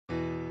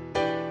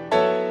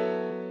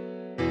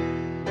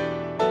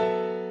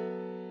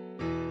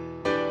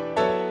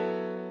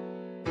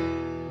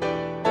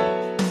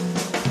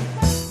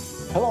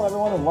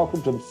everyone, and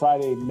welcome to the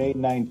Friday, May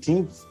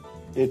 19th.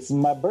 It's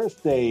my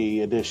birthday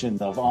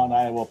edition of On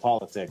Iowa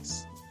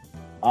Politics.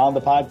 On the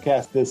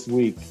podcast this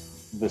week,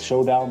 the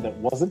showdown that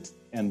wasn't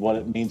and what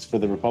it means for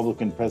the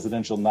Republican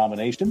presidential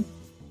nomination,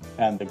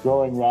 and the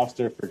growing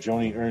roster for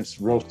Joni Ernst's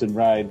Roast and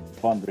Ride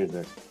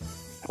fundraiser.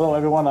 Hello,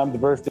 everyone. I'm the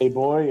birthday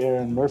boy,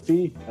 Erin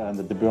Murphy. I'm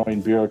the Des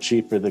Moines bureau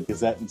chief for the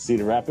Gazette in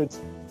Cedar Rapids.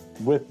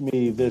 With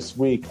me this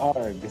week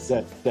are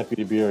Gazette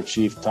deputy bureau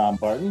chief Tom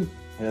Barton.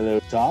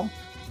 Hello, Tom.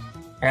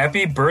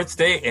 Happy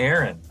birthday,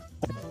 Erin.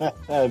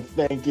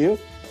 Thank you.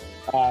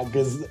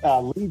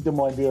 Lead Des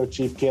Moines bureau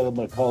chief Caleb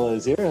McCullough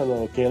is here.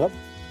 Hello, Caleb.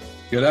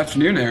 Good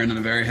afternoon, Erin, and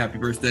a very happy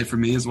birthday for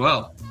me as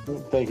well.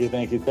 Thank you.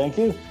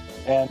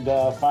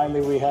 And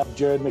finally, we have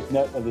Jared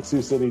McNett of the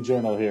Sioux City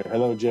Journal here.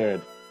 Hello,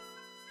 Jared.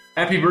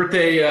 Happy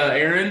birthday,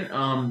 Erin.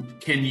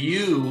 Can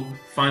you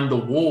find the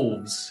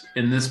wolves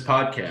in this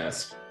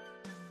podcast?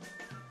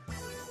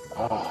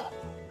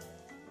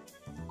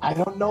 I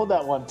don't know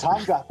that one.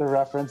 Tom got the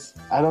reference.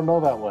 I don't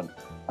know that one.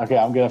 Okay,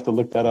 I'm going to have to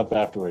look that up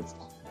afterwards.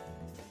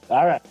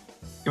 All right.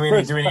 Do we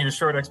need a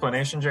short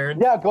explanation, Jared?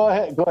 Yeah, go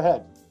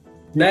ahead.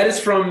 That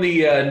is from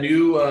the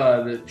new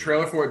the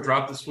trailer for it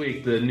dropped this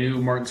week, the new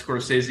Martin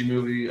Scorsese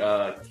movie,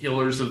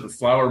 Killers of the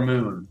Flower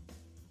Moon.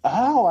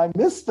 Oh, I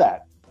missed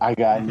that.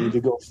 I need to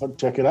go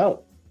check it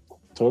out.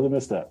 Totally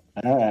missed that.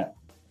 All right.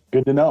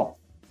 Good to know.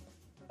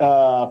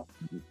 All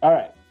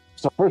right.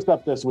 So first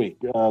up this week,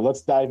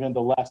 let's dive into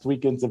last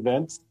weekend's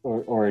events,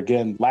 or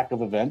again, lack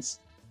of events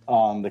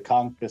on the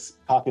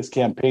caucus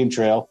campaign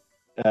trail.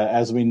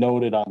 As we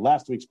noted on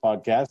last week's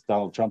podcast,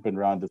 Donald Trump and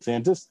Ron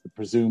DeSantis, the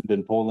presumed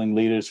and polling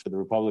leaders for the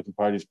Republican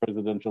Party's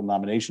presidential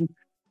nomination,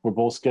 were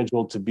both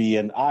scheduled to be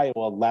in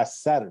Iowa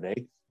last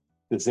Saturday.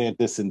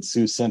 DeSantis in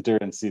Sioux Center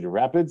and Cedar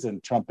Rapids,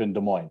 and Trump in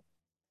Des Moines.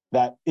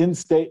 That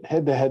in-state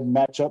head-to-head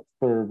matchup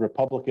for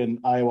Republican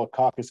Iowa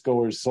caucus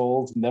goers'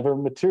 souls never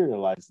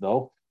materialized,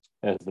 though,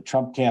 as the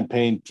Trump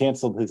campaign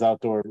canceled his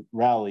outdoor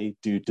rally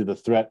due to the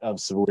threat of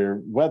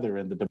severe weather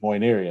in the Des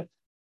Moines area.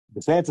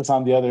 DeSantis,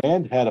 on the other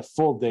hand, had a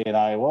full day in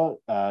Iowa,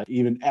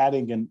 even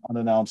adding an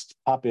unannounced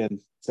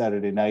pop-in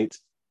Saturday night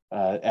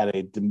at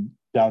a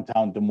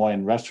downtown Des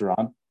Moines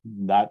restaurant,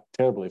 not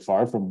terribly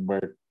far from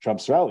where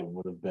Trump's rally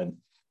would have been.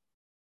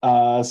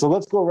 So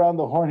let's go around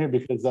the horn here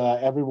because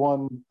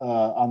everyone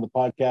on the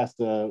podcast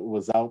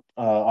was out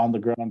on the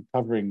ground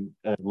covering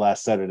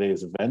last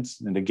Saturday's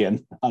events, and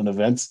again, on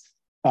events.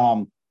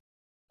 And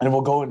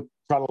we'll go in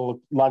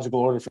chronological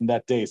order from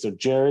that day. So,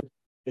 Jared,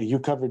 you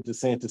covered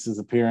DeSantis'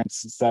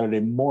 appearance Saturday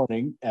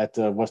morning at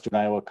Western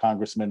Iowa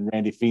Congressman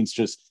Randy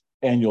Feenstra's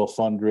annual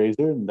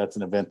fundraiser, and that's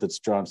an event that's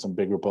drawn some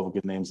big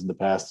Republican names in the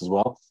past as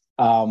well.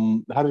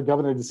 How did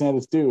Governor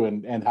DeSantis do,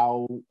 and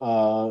how,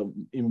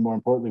 even more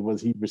importantly,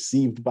 was he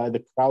received by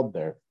the crowd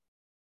there?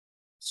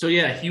 So,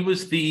 yeah, he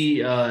was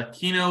the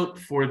keynote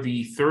for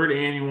the third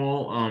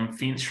annual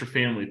Feenstra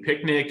Family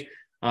Picnic.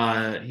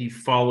 He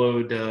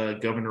followed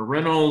Governor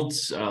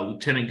Reynolds,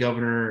 Lieutenant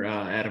Governor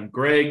Adam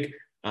Gregg,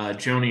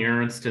 Joni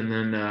Ernst, and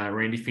then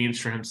Randy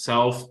Feenstra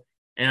himself.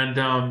 And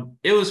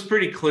it was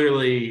pretty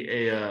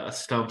clearly a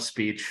stump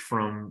speech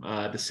from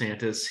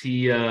DeSantis.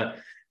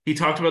 He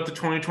talked about the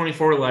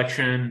 2024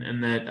 election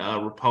and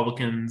that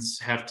Republicans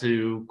have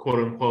to,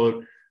 quote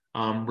unquote,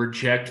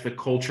 reject the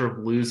culture of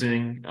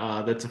losing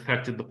that's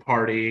affected the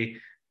party.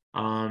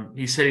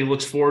 He said he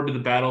looks forward to the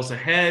battles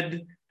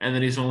ahead and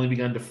that he's only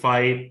begun to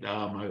fight.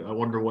 I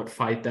wonder what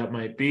fight that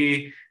might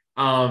be.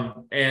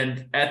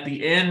 And at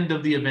the end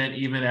of the event,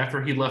 even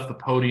after he left the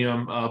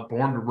podium,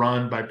 Born to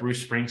Run by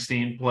Bruce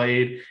Springsteen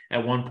played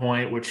at one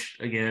point, which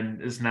again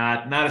is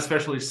not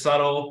especially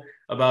subtle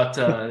about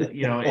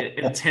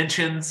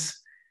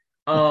intentions.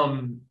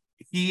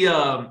 He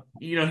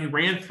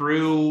ran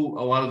through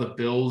a lot of the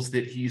bills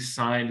that he's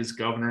signed as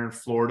governor in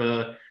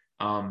Florida,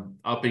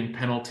 upping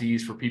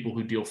penalties for people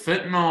who deal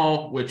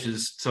fentanyl, which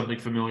is something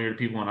familiar to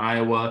people in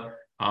Iowa.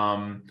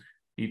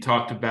 He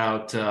talked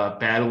about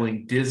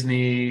battling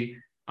Disney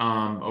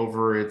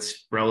over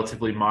its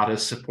relatively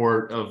modest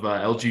support of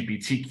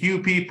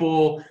LGBTQ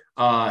people.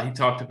 He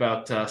talked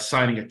about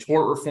signing a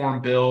tort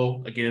reform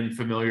bill, again,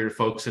 familiar to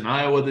folks in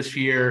Iowa this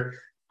year.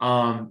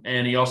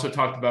 And he also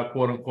talked about,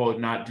 quote unquote,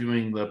 not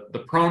doing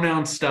the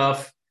pronoun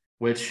stuff,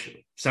 which,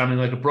 sounding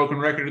like a broken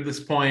record at this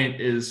point,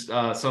 is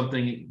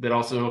something that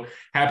also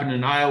happened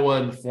in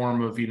Iowa in the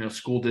form of,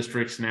 school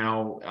districts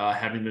now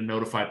having to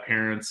notify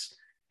parents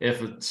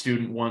if a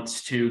student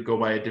wants to go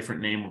by a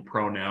different name or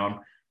pronoun.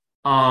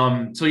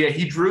 So yeah,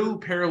 he drew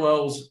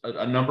parallels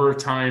a number of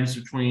times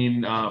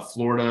between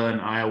Florida and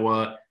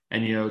Iowa,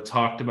 and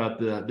talked about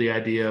the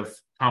idea of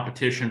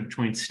competition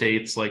between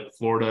states like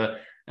Florida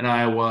and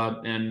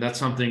Iowa, and that's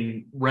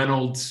something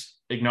Reynolds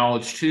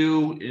acknowledged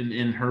too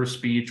in her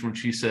speech when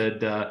she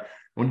said,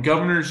 "When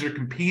governors are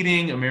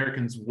competing,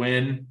 Americans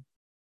win."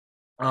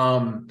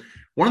 One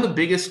of the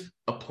biggest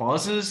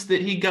applauses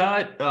that he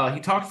got, he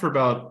talked for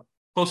about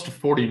close to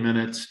 40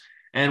 minutes.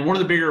 And one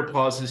of the bigger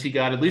applauses he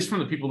got, at least from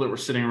the people that were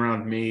sitting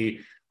around me,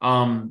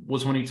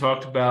 was when he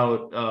talked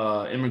about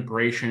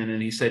immigration,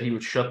 and he said he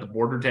would shut the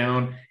border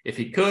down if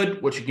he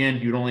could, which again,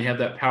 you'd only have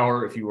that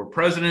power if you were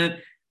president,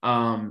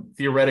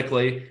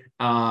 theoretically.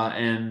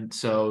 And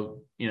so,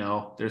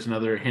 there's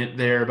another hint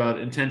there about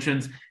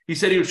intentions. He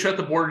said he would shut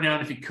the border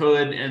down if he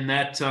could, and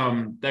that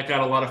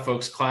got a lot of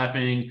folks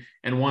clapping,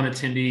 and one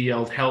attendee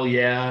yelled, "Hell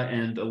yeah,"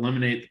 and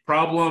eliminate the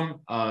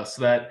problem.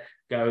 So that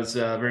guy was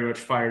very much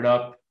fired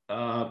up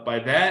by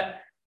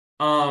that.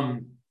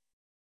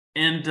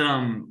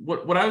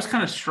 What I was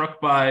kind of struck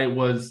by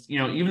was,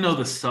 even though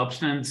the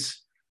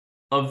substance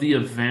of the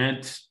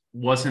event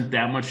wasn't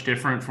that much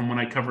different from when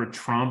I covered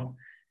Trump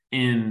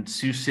in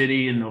Sioux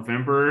City in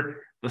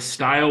November, the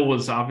style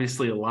was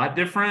obviously a lot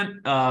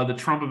different. The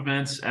Trump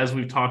events, as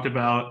we've talked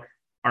about,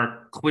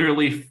 are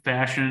clearly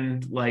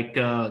fashioned like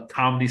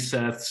comedy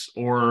sets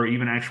or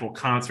even actual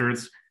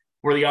concerts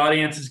where the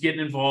audience is getting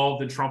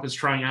involved and Trump is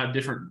trying out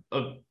different,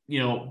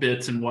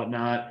 bits and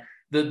whatnot.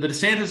 The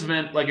DeSantis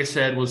event, like I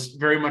said, was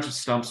very much a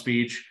stump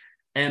speech,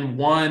 and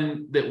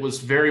one that was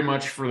very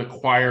much for the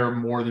choir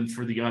more than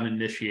for the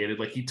uninitiated.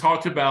 Like, he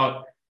talked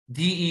about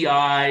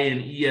DEI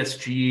and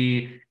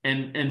ESG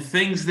and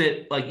things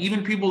that, like,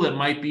 even people that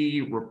might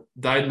be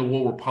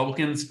dyed-in-the-wool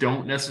Republicans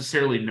don't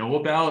necessarily know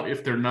about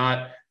if they're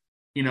not,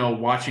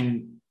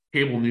 watching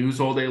cable news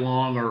all day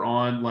long or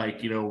on,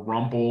 like,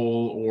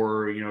 Rumble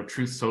or,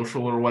 Truth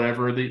Social or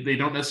whatever. They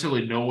don't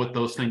necessarily know what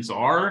those things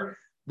are.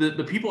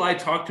 The people I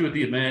talked to at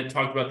the event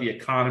talked about the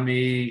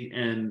economy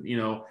and,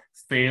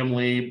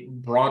 family,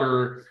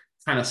 broader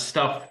kind of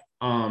stuff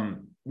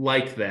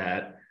like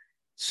that.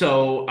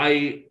 So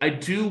I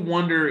do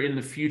wonder in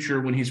the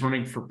future when he's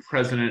running for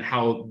president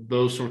how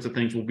those sorts of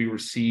things will be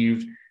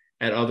received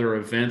at other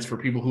events for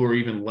people who are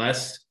even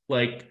less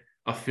like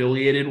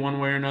affiliated one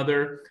way or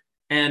another.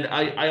 And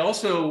I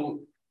also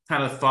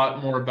kind of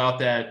thought more about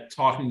that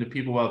talking to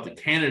people about the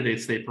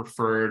candidates they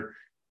preferred.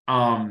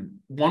 One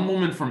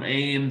woman from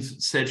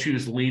Ames said she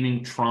was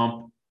leaning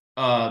Trump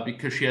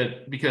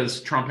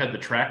because Trump had the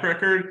track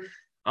record.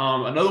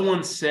 Another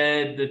one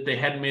said that they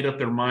hadn't made up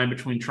their mind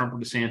between Trump or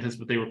DeSantis,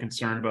 but they were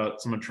concerned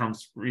about some of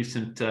Trump's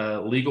recent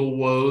legal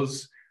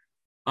woes.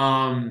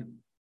 The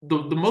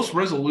most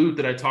resolute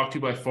that I talked to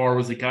by far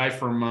was a guy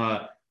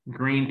from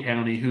Greene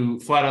County who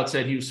flat out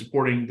said he was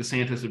supporting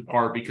DeSantis in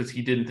part because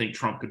he didn't think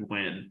Trump could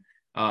win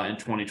in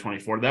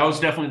 2024. That was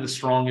definitely the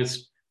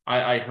strongest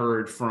I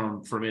heard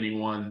from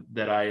anyone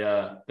that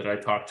I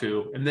talked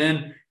to. And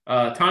then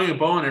tying a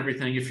bow on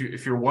everything,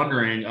 if you're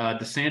wondering,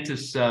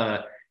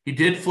 DeSantis he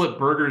did flip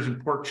burgers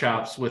and pork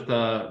chops with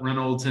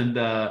Reynolds and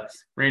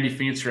Randy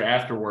Feenstra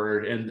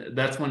afterward, and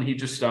that's when he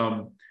just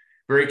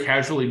very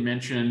casually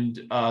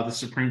mentioned the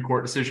Supreme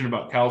Court decision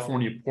about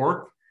California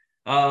pork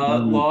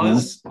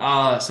laws.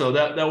 So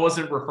that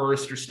wasn't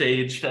rehearsed or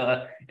staged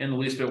in the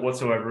least bit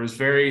whatsoever. It was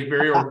very,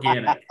 very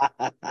organic.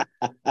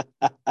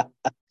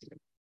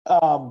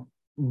 I'm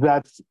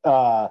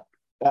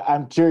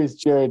curious,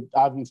 Jared.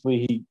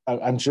 Obviously,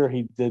 I'm sure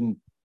he didn't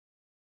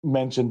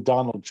mention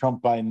Donald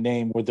Trump by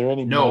name. Were there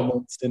any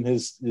moments in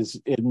his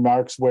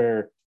remarks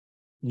where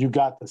you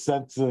got the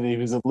sense that he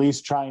was at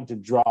least trying to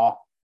draw,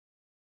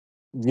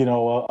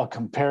 a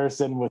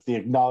comparison with the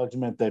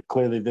acknowledgement that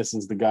clearly this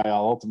is the guy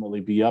I'll ultimately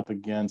be up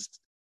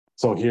against?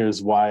 So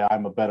here's why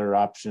I'm a better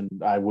option.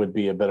 I would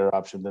be a better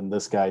option than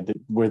this guy.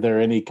 Were there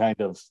any kind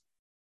of,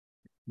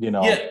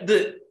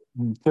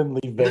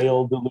 thinly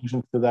veiled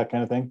allusions to that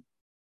kind of thing?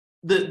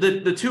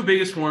 The two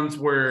biggest ones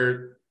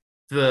were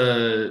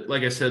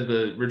like I said,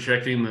 the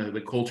rejecting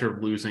the culture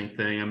of losing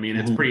thing. I mean,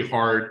 it's pretty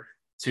hard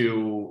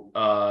to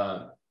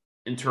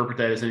interpret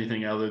that as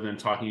anything other than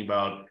talking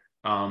about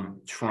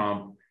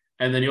Trump.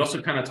 And then you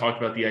also kind of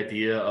talked about the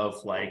idea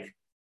of like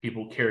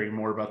people caring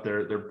more about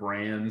their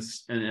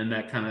brands and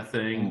that kind of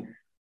thing,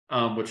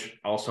 which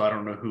also I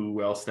don't know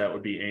who else that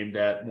would be aimed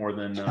at more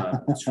than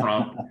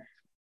Trump.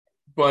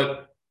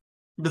 But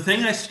the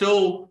thing I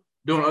still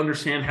don't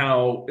understand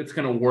how it's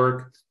going to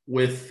work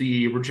with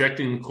the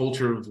rejecting the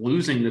culture of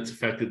losing that's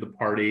affected the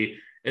party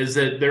is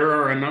that there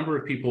are a number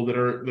of people that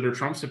are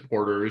Trump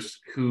supporters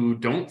who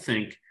don't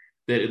think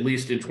that at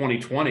least in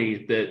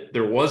 2020 that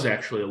there was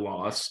actually a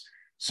loss.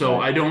 So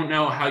right. I don't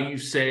know how you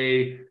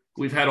say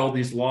we've had all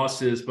these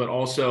losses, but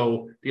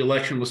also the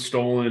election was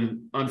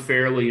stolen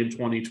unfairly in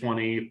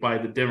 2020 by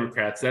the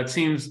Democrats. That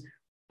seems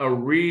a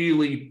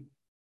really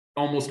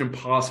almost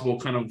impossible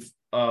kind of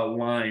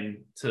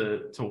line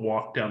to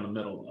walk down the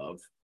middle of.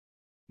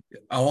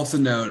 I'll also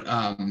note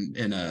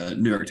in a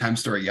New York Times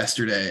story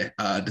yesterday,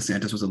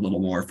 DeSantis was a little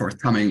more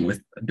forthcoming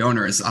with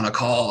donors on a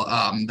call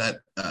that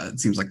it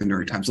seems like the New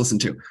York Times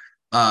listened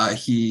to.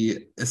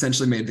 He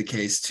essentially made the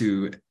case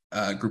to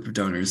a group of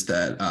donors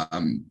that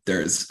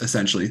there's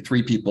essentially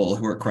three people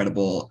who are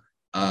credible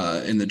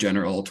in the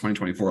general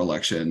 2024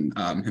 election,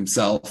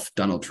 himself,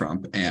 Donald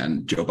Trump,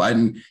 and Joe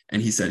Biden. And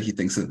he said he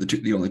thinks that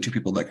the only two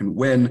people that can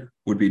win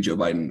would be Joe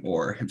Biden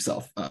or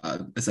himself,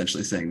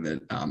 essentially saying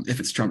that if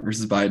it's Trump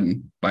versus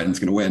Biden, Biden's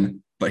going to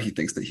win, but he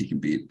thinks that he can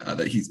beat,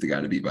 that he's the guy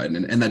to beat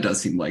Biden. And that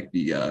does seem like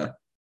the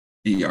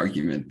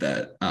argument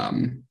that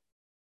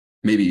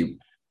maybe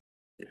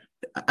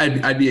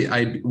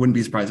I wouldn't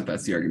be surprised if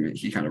that's the argument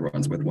he kind of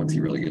runs with once he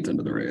really gets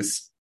into the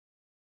race.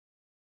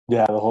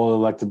 Yeah, the whole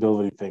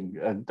electability thing.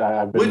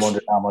 I've been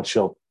wondering how much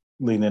he'll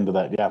lean into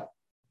that. Yeah.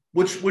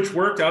 Which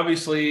worked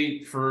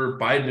obviously for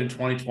Biden in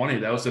 2020.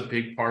 That was a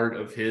big part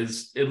of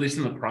his, at least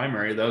in the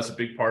primary, that was a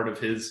big part of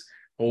his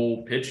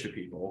whole pitch to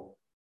people.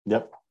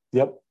 Yep,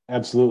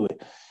 absolutely.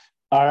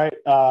 All right.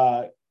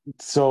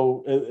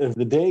 So as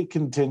the day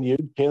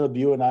continued, Caleb,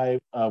 you and I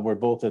were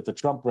both at the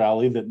Trump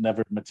rally that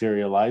never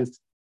materialized.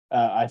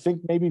 I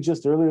think maybe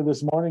just earlier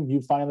this morning,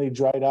 you finally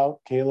dried out,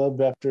 Caleb,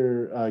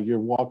 after your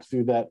walk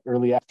through that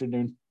early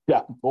afternoon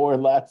more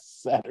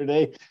last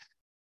Saturday.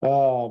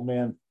 Oh,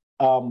 man.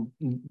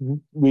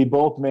 We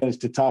both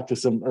managed to talk to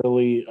some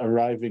early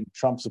arriving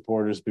Trump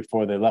supporters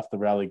before they left the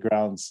rally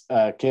grounds.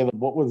 Caleb,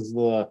 what was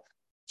the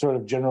sort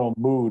of general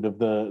mood of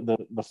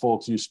the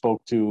folks you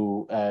spoke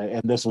to?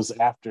 And this was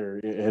after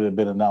it had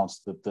been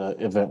announced that the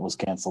event was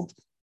canceled.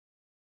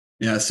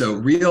 Yeah, so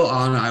real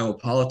on Iowa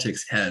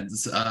politics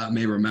heads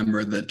may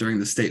remember that during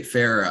the state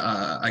fair,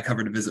 I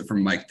covered a visit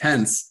from Mike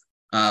Pence,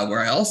 where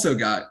I also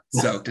got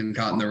soaked and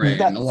caught in the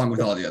rain, along with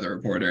all the other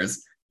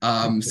reporters.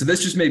 So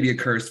this just may be a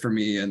curse for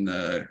me in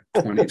the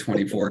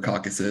 2024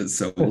 caucuses.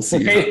 So we'll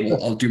see.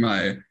 I'll do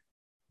my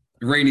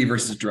rainy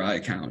versus dry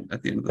count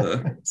at the end of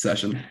the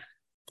session.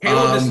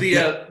 Caleb is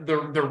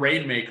the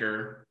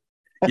rainmaker.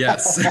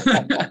 Yes.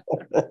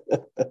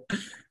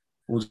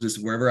 We'll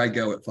just wherever I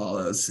go, it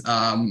follows.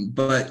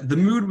 But the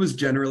mood was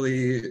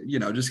generally,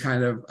 just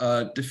kind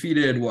of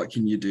defeated. What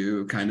can you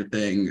do kind of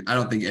thing. I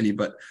don't think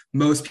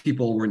most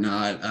people were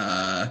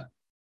not,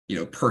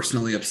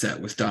 personally upset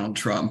with Donald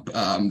Trump.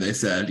 They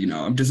said,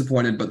 I'm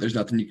disappointed, but there's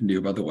nothing you can do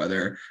about the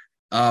weather.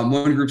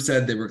 One group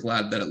said they were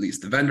glad that at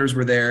least the vendors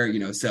were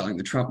there, selling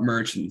the Trump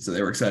merch. And so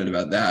they were excited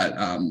about that.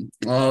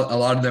 A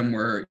lot of them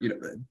were,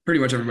 pretty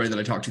much everybody that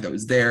I talked to that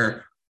was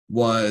there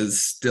was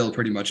still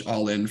pretty much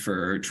all in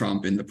for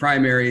Trump in the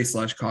primary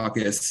 /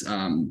 caucus.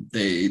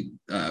 They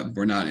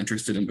were not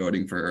interested in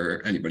voting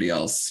for anybody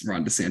else,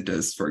 Ron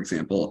DeSantis, for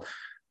example.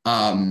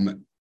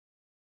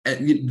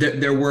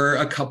 There were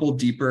a couple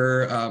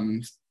deeper,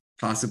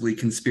 possibly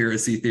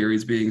conspiracy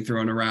theories being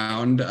thrown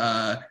around.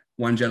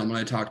 One gentleman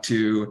I talked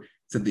to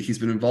said that he's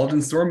been involved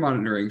in storm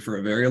monitoring for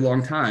a very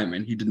long time,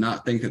 and he did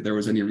not think that there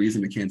was any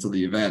reason to cancel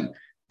the event,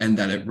 and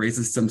that it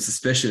raises some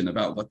suspicion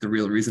about what the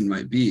real reason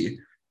might be.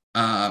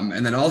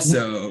 And then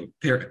also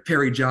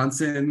Perry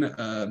Johnson,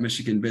 a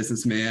Michigan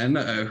businessman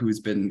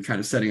who's been kind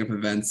of setting up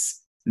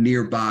events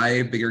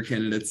nearby bigger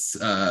candidates,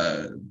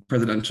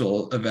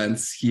 presidential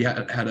events. He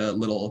had a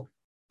little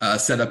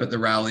set up at the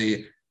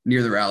rally,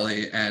 near the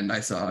rally, and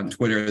I saw on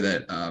Twitter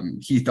that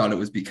he thought it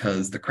was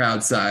because the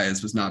crowd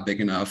size was not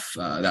big enough.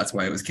 That's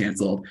why it was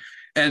canceled.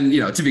 And,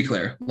 to be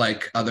clear,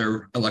 like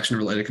other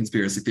election-related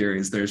conspiracy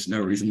theories, there's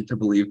no reason to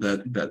believe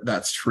that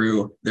that's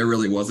true. There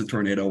really was a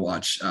tornado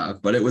watch,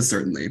 but it was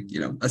certainly,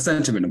 a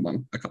sentiment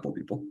among a couple of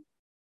people.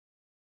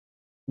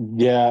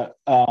 Yeah.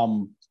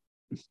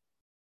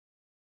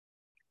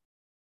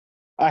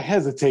 I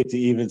hesitate to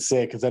even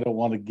say it because I don't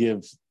want to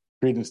give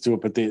credence to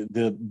it, but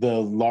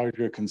the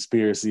larger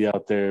conspiracy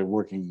out there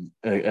working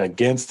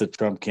against the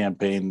Trump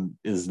campaign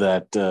is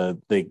that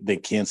they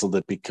canceled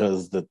it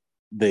because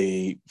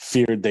they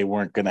feared they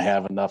weren't going to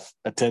have enough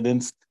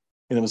attendance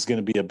and it was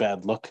going to be a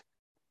bad look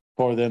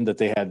for them, that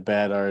they had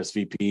bad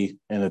RSVP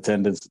and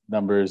attendance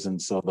numbers.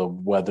 And so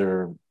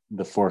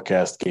the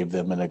forecast gave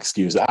them an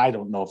excuse. I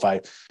don't know if I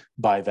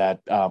buy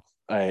that.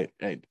 And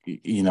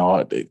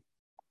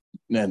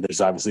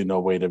there's obviously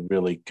no way to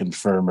really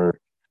confirm or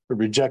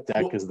reject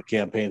that because the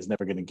campaign's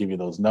never going to give you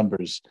those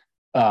numbers.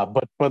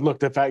 But look,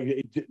 the fact,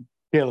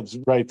 Caleb's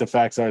right. The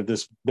facts are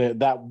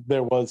that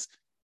there was,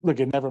 look,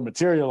 it never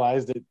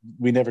materialized.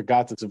 We never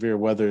got the severe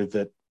weather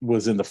that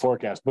was in the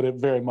forecast, but it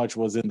very much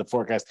was in the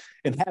forecast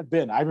and had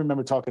been. I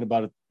remember talking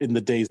about it in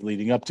the days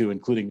leading up to,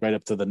 including right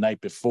up to the night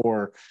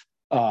before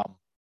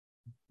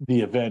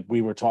the event.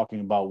 We were talking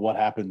about what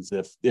happens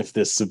if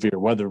this severe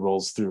weather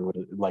rolls through,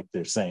 like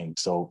they're saying.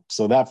 So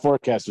that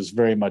forecast was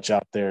very much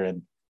out there,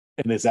 and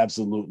it's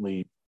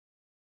absolutely,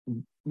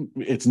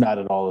 it's not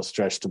at all a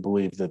stretch to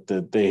believe that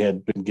they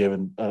had been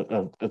given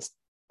a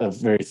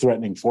very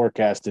threatening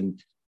forecast,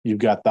 and you've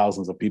got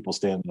thousands of people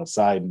standing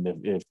aside.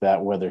 And if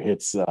that weather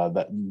hits,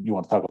 that you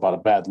want to talk about a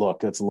bad look,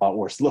 that's a lot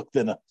worse look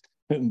than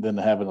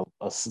having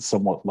a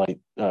somewhat light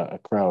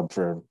crowd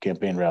for a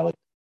campaign rally.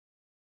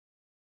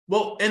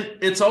 Well, and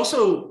it's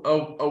also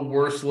a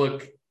worse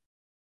look.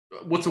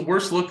 What's a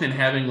worse look than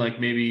having, like,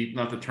 maybe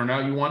not the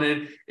turnout you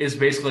wanted is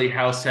basically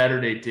how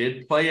Saturday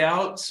did play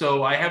out.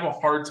 So I have a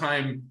hard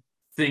time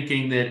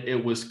thinking that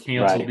it was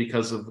canceled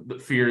because of the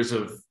fears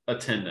of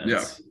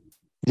attendance.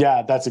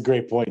 Yeah, that's a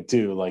great point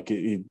too. Like,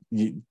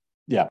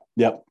 yep.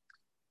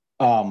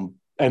 And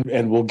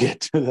we'll get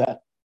to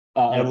that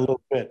in a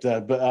little bit.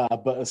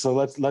 But so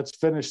let's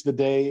finish the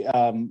day.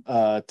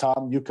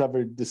 Tom, you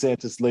covered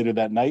DeSantis later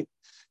that night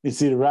in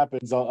Cedar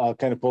Rapids. I'll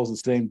kind of pose the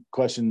same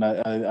question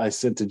I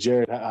sent to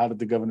Jared. How did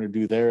the governor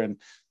do there, and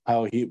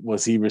how he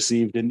was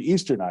received in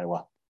Eastern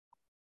Iowa?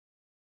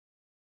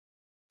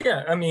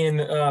 Yeah, I mean,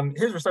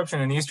 his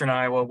reception in Eastern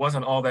Iowa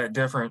wasn't all that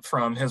different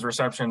from his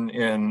reception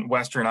in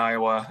Western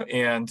Iowa,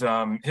 and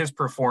his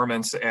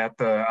performance at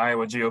the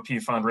Iowa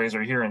GOP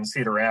fundraiser here in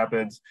Cedar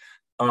Rapids,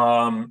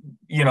 was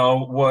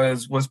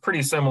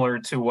pretty similar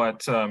to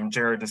what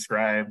Jared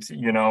described.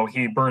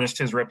 He burnished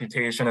his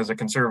reputation as a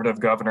conservative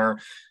governor,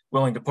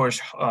 willing to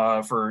push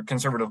for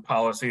conservative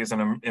policies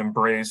and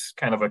embrace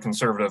kind of a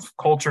conservative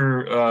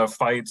culture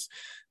fights.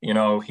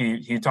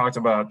 He talked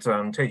about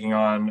taking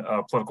on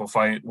a political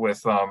fight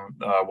with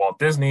Walt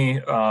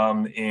Disney,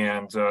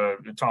 and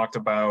talked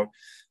about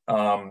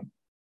kind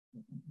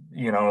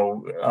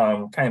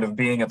of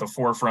being at the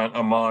forefront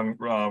among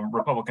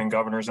Republican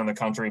governors in the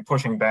country,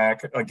 pushing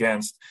back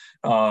against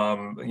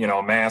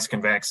mask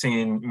and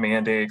vaccine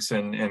mandates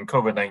and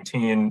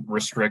COVID-19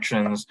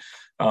 restrictions,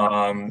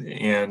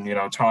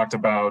 and talked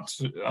about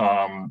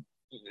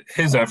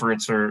his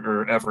efforts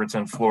or efforts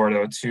in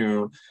Florida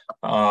to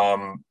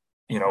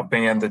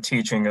ban the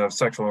teaching of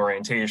sexual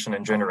orientation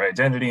and gender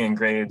identity in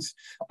grades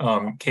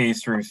K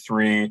through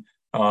 3,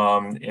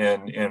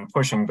 and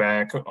pushing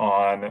back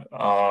on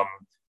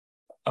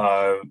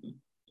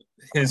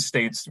his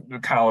state's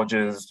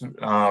colleges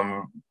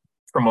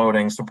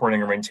promoting,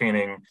 supporting, and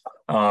maintaining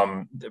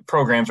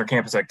programs or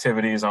campus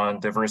activities on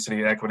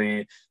diversity,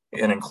 equity,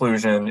 and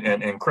inclusion,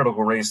 and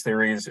critical race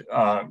theories.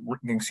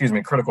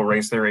 Critical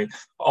race theory.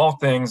 All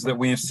things that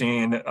we've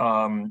seen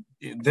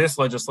this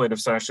legislative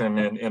session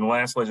and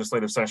last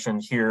legislative session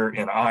here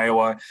in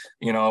Iowa.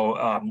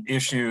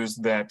 Issues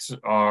that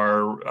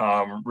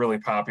are really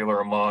popular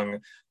among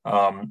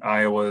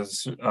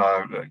Iowa's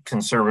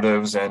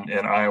conservatives and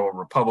Iowa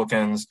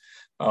Republicans.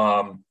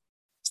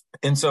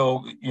 And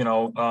so,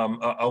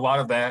 a lot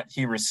of that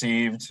he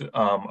received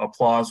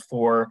applause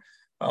for.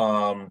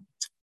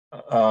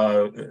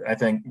 I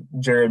think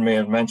Jared may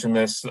have mentioned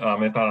this, if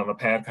not on the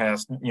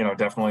podcast,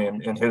 definitely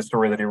in his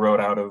story that he wrote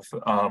out of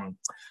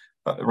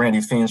Randy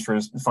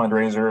Feenstra's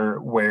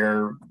fundraiser,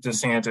 where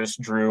DeSantis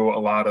drew a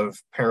lot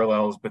of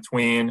parallels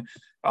between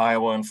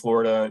Iowa and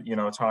Florida,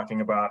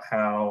 talking about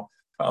how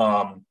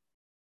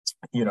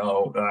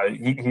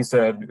he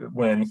said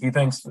when he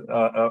thinks,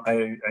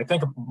 I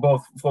think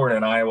both Florida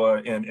and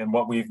Iowa and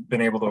what we've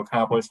been able to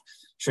accomplish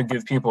should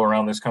give people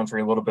around this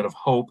country a little bit of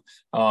hope.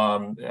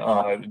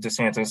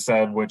 DeSantis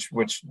said, which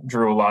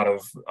drew a lot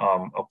of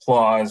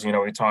applause. He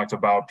talked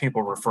about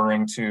people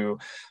referring to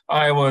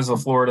Iowa as the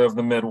Florida of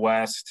the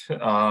Midwest,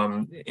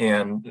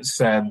 and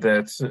said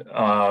that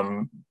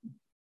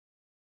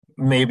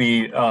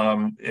maybe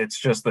it's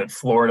just that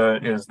Florida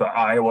is the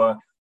Iowa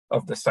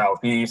of the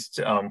Southeast.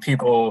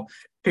 People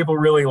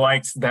really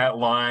liked that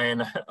line.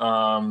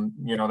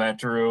 That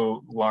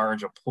drew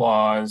large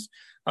applause.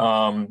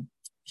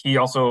 He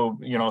also,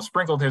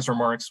 sprinkled his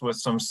remarks with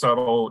some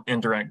subtle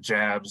indirect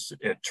jabs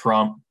at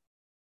Trump.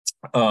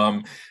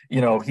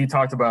 He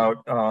talked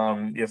about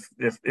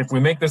if we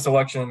make this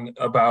election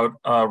about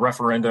a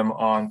referendum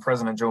on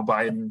President Joe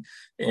Biden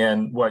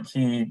and what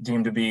he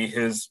deemed to be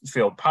his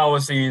failed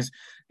policies,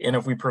 and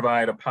if we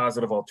provide a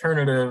positive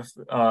alternative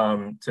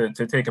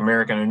to take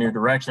America in a new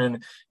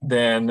direction,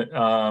 then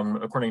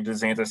according to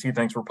DeSantis, he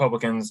thinks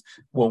Republicans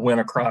will win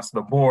across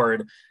the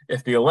board.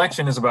 If the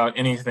election is about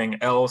anything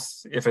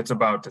else, if it's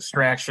about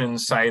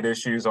distractions, side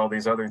issues, all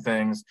these other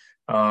things,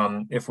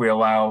 if we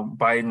allow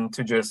Biden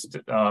to just,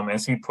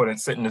 as he put it,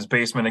 sit in his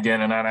basement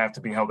again and not have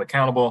to be held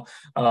accountable,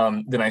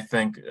 then I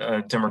think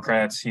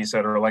Democrats, he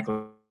said, are likely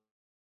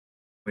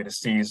to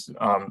seize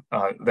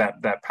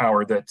that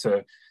power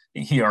that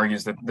he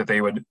argues that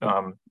they would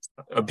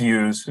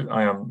abuse.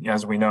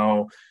 As we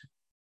know,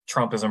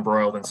 Trump is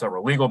embroiled in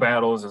several legal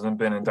battles, has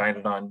been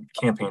indicted on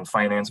campaign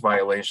finance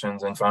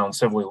violations, and found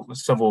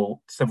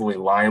civilly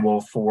liable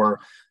for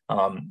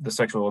the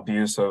sexual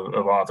abuse of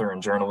author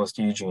and journalist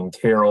Eugene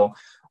Carroll.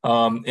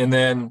 And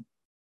then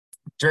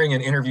during an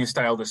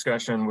interview-style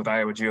discussion with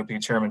Iowa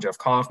GOP Chairman Jeff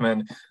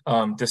Kaufman,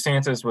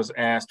 DeSantis was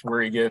asked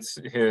where he gets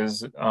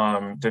his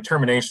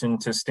determination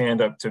to stand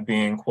up to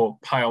being,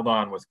 quote, piled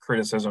on with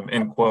criticism,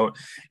 end quote.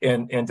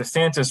 And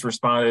DeSantis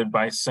responded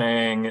by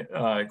saying,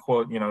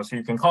 quote, so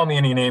you can call me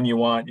any name you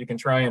want, you can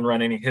try and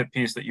run any hit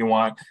piece that you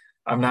want,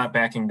 I'm not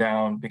backing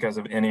down because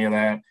of any of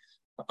that.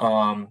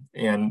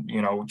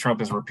 Trump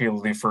has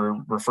repeatedly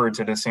referred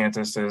to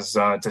DeSantis as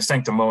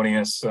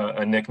DeSanctimonious,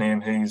 a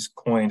nickname he's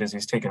coined as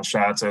he's taken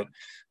shots at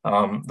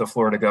the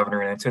Florida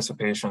governor in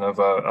anticipation of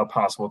a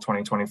possible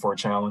 2024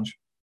 challenge.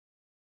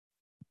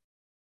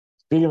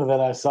 Speaking of that,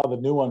 I saw the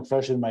new one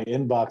fresh in my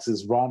inbox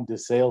is Ron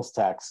DeSales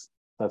tax.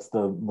 That's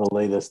the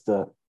latest.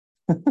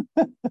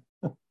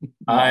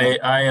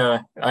 I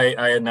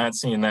had not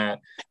seen that.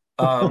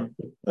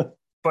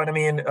 But I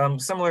mean,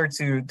 similar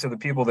to the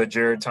people that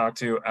Jared talked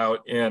to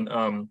out in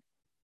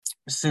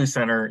Sioux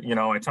Center,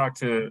 I talked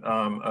to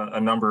a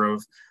number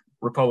of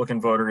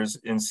Republican voters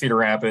in Cedar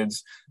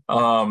Rapids,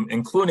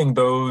 including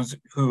those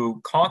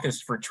who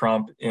caucused for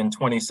Trump in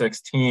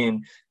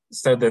 2016,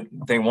 said that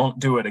they won't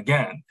do it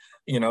again.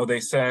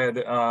 They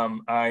said,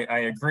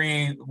 I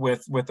agree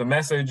with the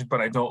message, but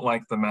I don't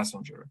like the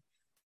messenger.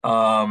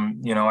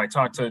 I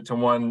talked to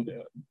one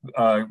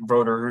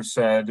voter who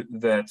said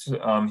that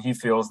he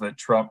feels that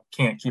Trump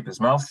can't keep his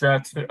mouth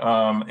shut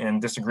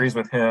and disagrees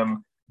with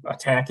him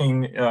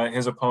attacking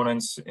his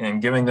opponents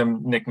and giving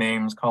them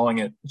nicknames, calling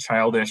it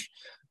childish.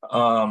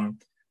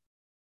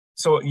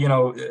 So,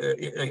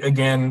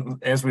 again,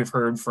 as we've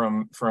heard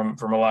from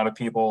a lot of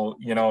people,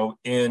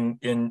 in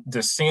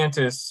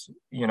DeSantis,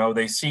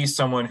 they see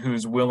someone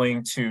who's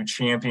willing to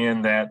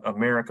champion that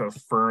America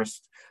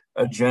First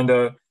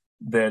agenda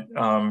that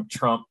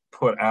Trump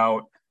put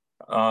out,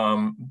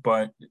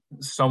 but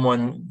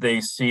someone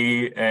they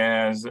see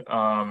as,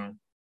 I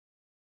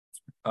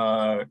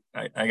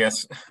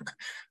guess,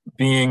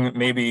 being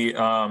maybe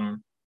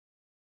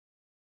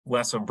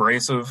less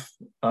abrasive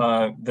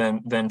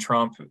than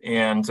Trump,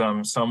 and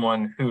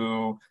someone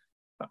who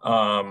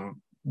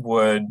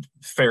would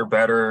fare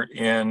better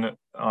in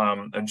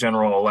a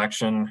general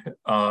election.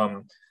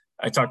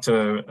 I talked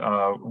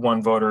to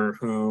one voter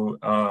who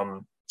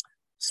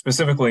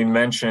specifically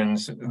mentioned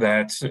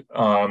that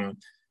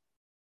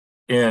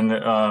in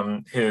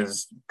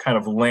his kind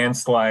of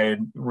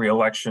landslide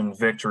reelection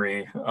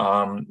victory,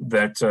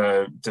 that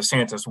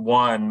DeSantis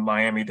won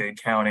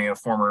Miami-Dade County, a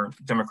former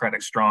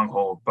Democratic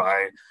stronghold,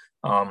 by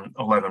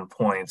 11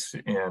 points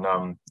in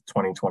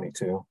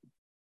 2022.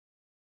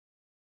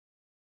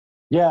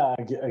 Yeah,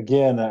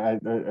 again, I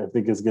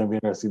think it's going to be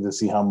interesting to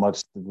see how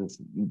much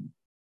this,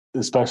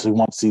 especially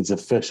once he's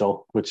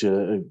official, which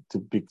to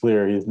be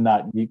clear, he's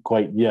not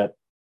quite yet,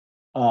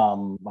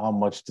 how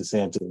much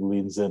DeSantis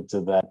leans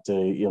into that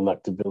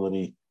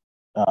electability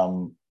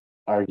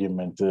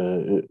argument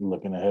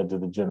looking ahead to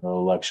the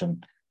general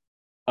election.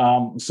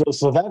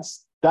 So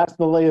that's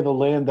the lay of the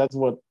land. That's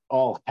what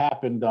all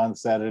happened on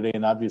Saturday,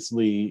 and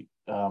obviously,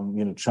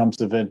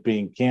 Trump's event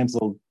being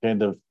canceled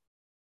kind of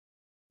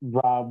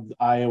robbed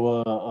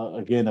Iowa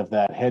again of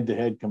that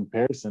head-to-head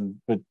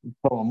comparison. But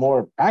from a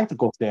more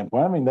practical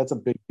standpoint, I mean, that's a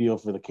big deal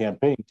for the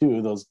campaign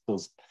too. Those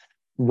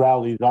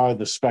rallies are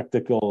the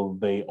spectacle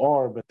they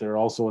are, but they're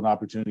also an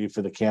opportunity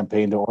for the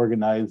campaign to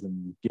organize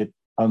and get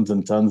tons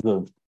and tons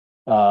of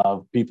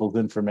people's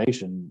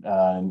information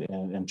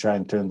and try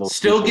and turn those.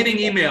 Still getting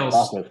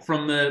emails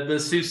from the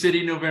Sioux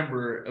City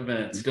November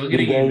event. Still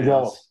getting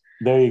emails.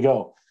 There you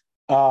go.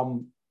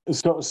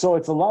 So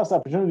it's a lost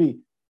opportunity.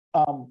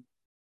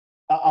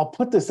 I'll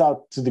put this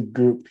out to the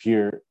group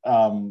here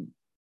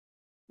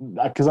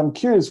because I'm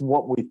curious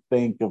what we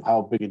think of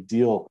how big a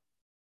deal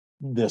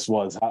this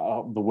was,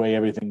 how the way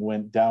everything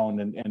went down,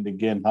 and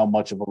again, how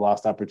much of a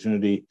lost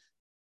opportunity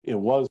it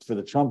was for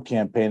the Trump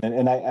campaign.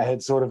 And I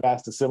had sort of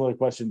asked a similar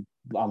question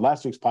on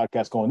last week's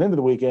podcast going into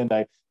the weekend.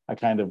 I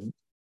kind of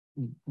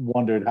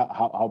wondered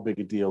how big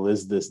a deal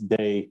is this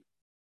day?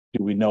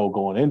 Do we know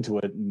going into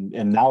it?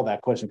 And now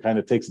that question kind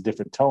of takes a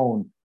different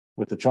tone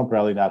with the Trump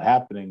rally not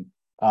happening.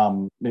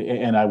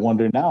 And I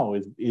wonder now,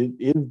 is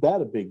that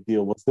a big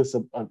deal? Was this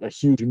a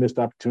huge missed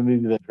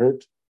opportunity that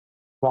hurt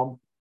Trump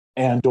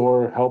and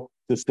or helped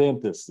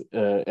DeSantis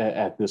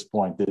at this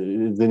point?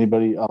 Is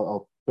anybody,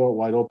 I'll throw it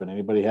wide open.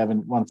 Anybody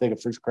want to take a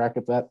first crack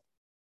at that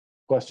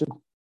question?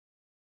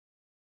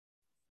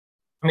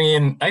 I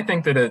mean, I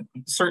think that it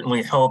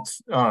certainly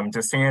helped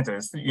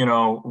DeSantis.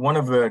 One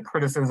of the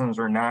criticisms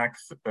or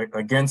knocks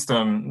against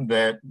him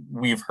that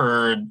we've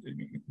heard,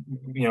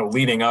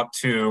 leading up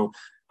to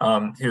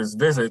his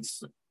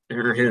visits,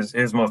 or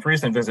his most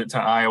recent visit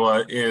to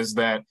Iowa, is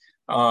that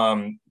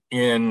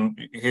in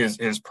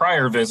his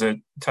prior visit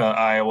to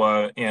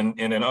Iowa and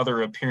in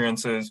other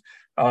appearances,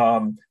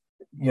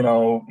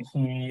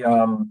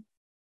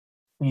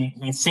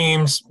 he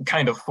seems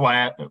kind of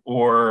flat,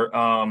 or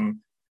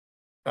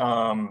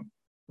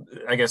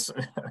I guess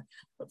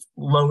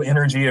low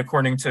energy,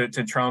 according to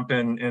Trump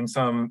and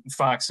some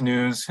Fox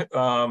News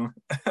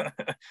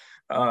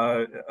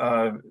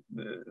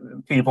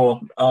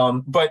people.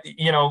 But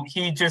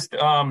he just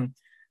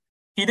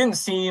he didn't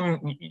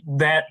seem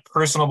that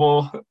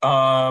personable,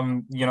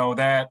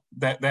 that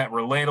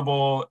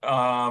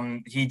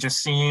relatable. He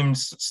just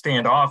seems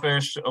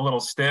standoffish, a little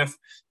stiff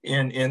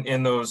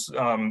in those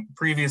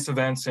previous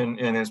events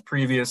in his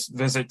previous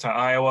visit to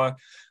Iowa.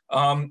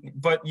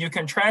 But you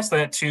contrast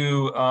that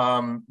to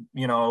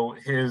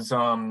his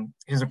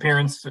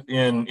appearance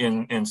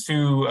in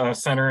Sioux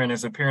Center and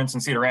his appearance in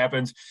Cedar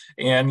Rapids,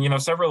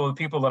 and several of the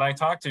people that I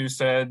talked to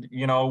said,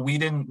 we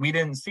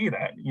didn't see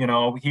that.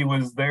 He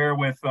was there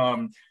with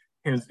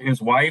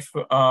his wife,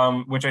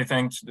 which I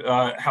think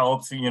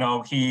helped.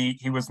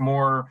 He was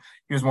more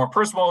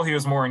personable. He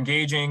was more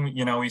engaging.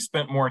 He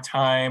spent more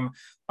time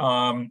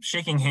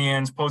shaking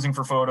hands, posing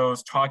for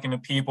photos, talking to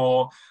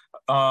people.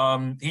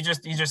 He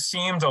just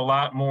seemed a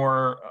lot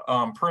more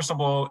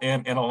personable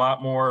and a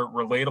lot more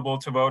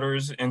relatable to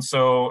voters, and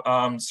so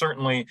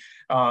certainly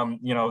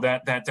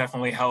that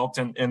definitely helped.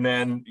 And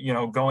then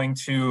going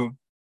to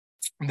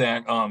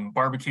that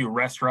barbecue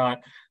restaurant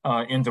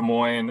in Des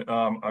Moines,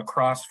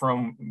 across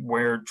from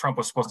where Trump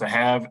was supposed to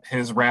have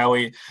his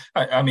rally.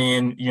 I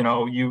mean,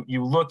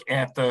 you look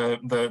at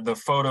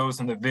the photos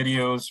and the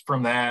videos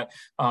from that,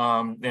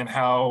 and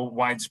how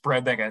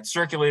widespread that got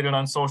circulated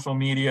on social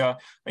media.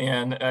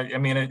 And I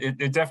mean,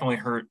 it definitely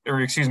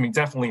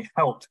definitely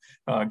helped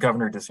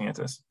Governor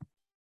DeSantis.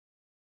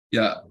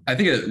 Yeah, I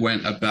think it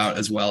went about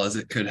as well as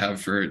it could have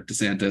for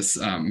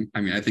DeSantis.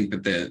 I mean, I think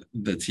that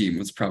the team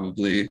was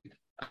probably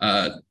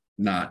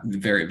not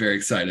very, very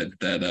excited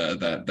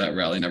that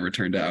rally never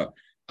turned out.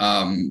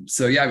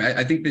 So yeah,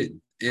 I think that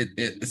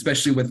it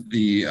especially with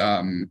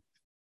the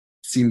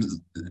seems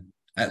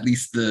at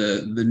least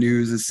the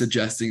news is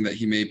suggesting that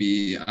he may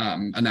be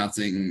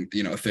announcing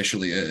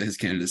officially his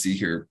candidacy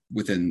here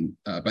within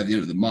by the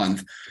end of the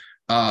month.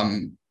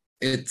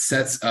 It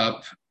sets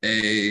up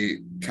a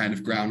kind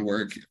of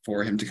groundwork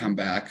for him to come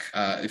back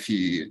if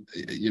he,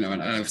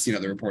 and I've seen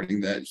other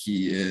reporting that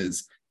he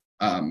is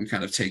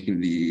kind of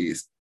taking the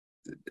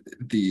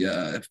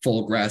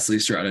full Grassley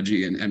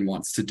strategy and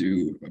wants to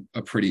do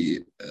a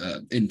pretty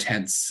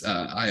intense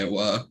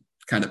Iowa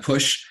kind of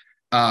push.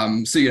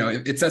 So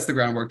it sets the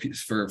groundwork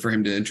for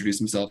him to introduce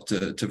himself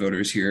to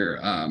voters here,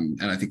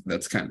 and I think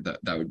that's kind of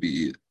that would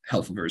be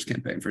helpful for his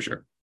campaign for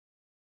sure.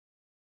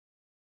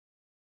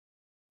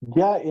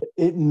 Yeah,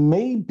 it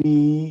may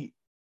be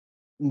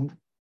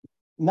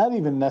not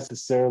even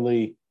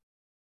necessarily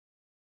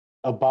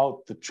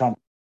about the Trump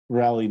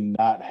rally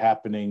not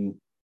happening,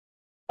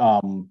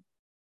 but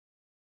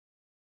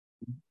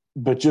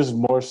just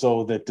more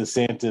so that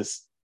DeSantis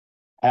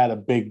had a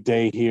big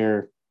day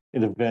here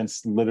in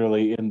events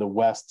literally in the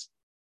West,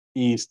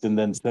 East, and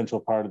then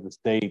central part of the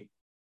state.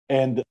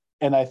 And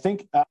I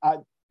think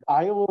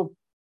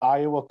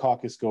Iowa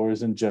caucus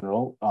goers in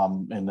general,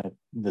 and that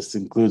this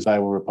includes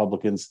Iowa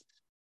Republicans,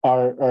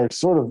 are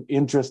sort of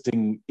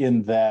interesting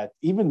in that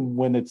even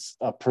when it's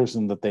a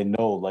person that they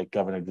know, like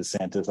Governor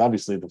DeSantis,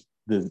 obviously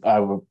the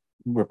Iowa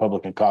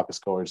Republican caucus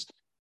goers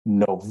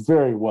know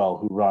very well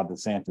who Ron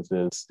DeSantis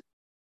is.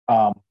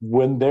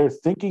 When they're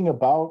thinking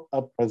about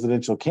a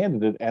presidential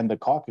candidate and the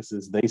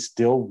caucuses, they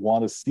still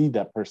want to see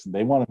that person.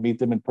 They want to meet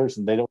them in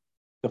person. The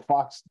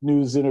Fox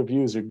News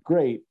interviews are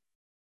great,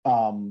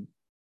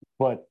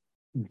 but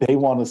they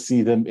want to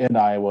see them in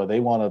Iowa.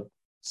 They want to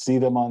see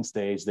them on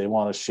stage. They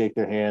want to shake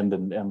their hand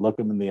and look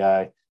them in the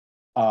eye.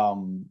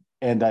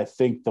 And I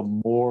think the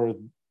more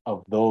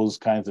of those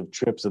kinds of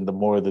trips and the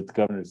more that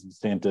Governor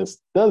DeSantis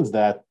does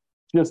that,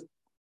 just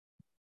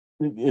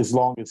as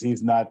long as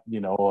he's not,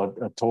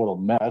 a total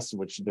mess,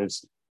 which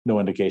there's no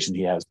indication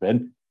he has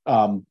been,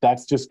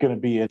 that's just going to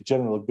be in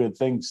general a good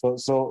thing.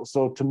 So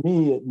to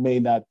me, it may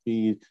not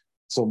be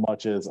so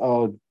much as,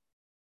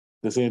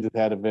 DeSantis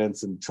had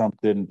events and Trump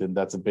didn't, and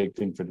that's a big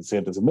thing for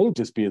DeSantis. It may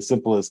just be as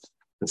simple as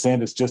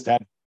DeSantis just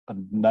had a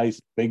nice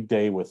big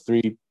day with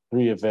three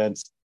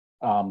events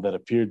that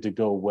appeared to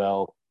go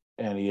well,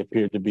 and he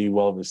appeared to be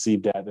well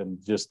received at. And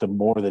just the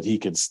more that he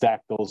can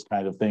stack those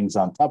kind of things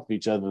on top of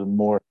each other, the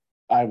more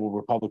Iowa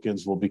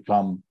Republicans will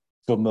become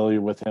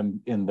familiar with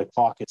him in the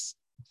caucus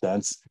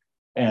sense,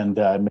 and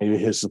maybe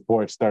his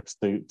support starts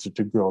to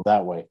grow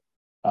that way.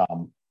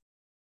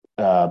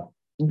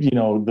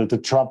 The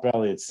Trump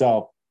rally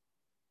itself,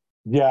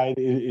 yeah,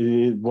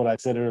 what I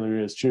said earlier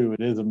is true. It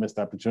is a missed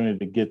opportunity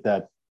to get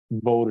that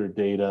voter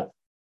data,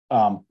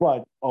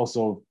 but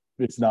also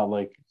it's not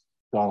like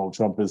Donald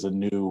Trump is a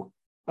new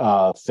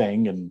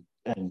thing, and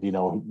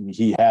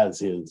he has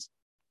his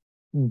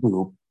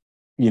group,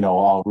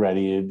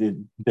 already.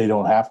 They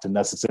don't have to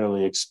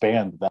necessarily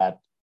expand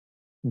that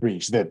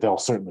reach. That they'll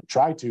certainly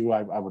try to,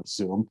 I would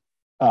assume,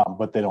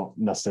 but they don't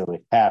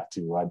necessarily have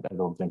to. I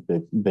don't think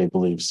they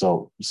believe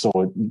so.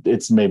 So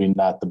it's maybe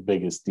not the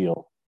biggest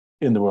deal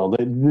in the world.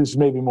 This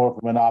may be more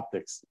from an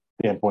optics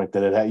standpoint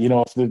that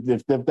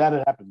if that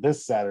had happened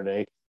this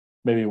Saturday,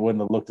 maybe it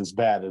wouldn't have looked as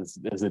bad as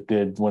it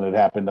did when it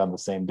happened on the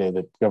same day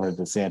that Governor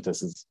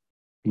DeSantis is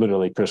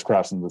literally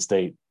crisscrossing the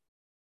state.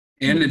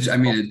 And it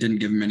didn't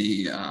give him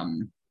any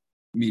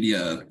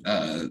media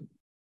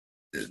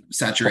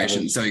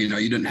saturation. So, you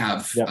didn't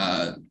have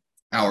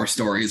our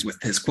stories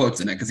with his quotes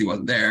in it because he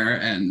wasn't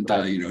there. And,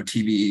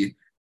 TV,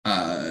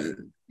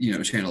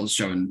 channels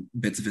showing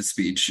bits of his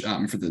speech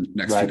for the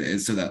next few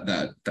days. So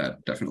that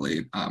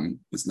definitely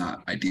was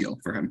not ideal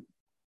for him.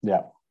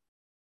 Yeah.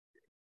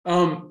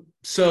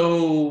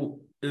 So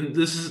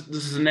this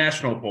is a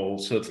national poll,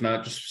 so it's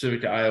not just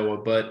specific to Iowa,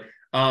 but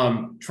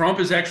Trump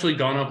has actually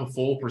gone up a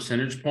full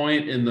percentage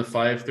point in the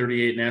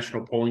 538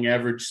 national polling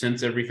average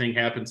since everything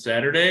happened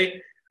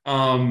Saturday.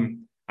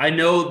 I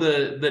know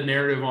the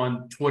narrative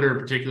on Twitter in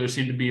particular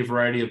seemed to be a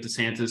variety of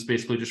DeSantis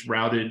basically just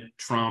routed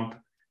Trump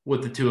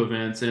with the two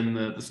events and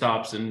the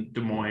stops in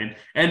Des Moines.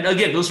 And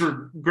again, those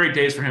were great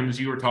days for him, as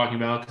you were talking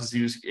about, because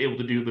he was able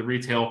to do the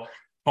retail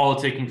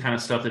politicking kind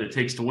of stuff that it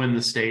takes to win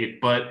the state.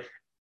 But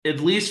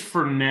at least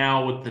for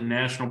now, with the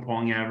national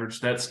polling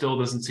average, that still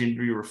doesn't seem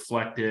to be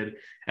reflected.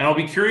 And I'll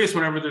be curious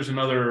whenever there's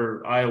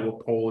another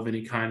Iowa poll of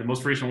any kind. The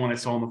most recent one I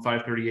saw on the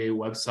 538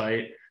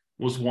 website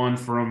was one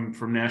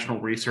from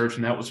National Research,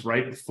 and that was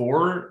right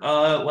before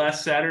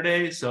last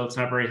Saturday. So it's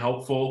not very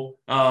helpful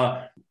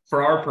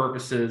for our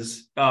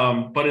purposes.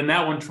 But in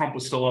that one, Trump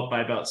was still up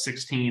by about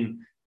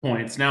 16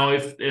 points. Now,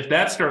 if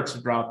that starts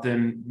to drop,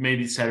 then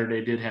maybe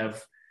Saturday did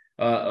have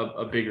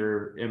a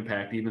bigger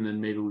impact even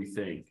than maybe we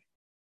think.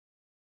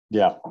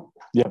 Yeah.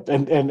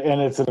 And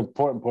it's an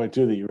important point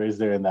too that you raised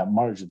there in that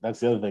margin.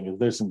 That's the other thing, is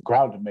there's some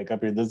ground to make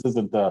up here. This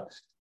isn't a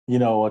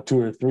 2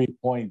 or 3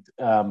 point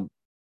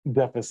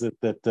deficit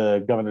that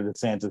Governor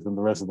DeSantis and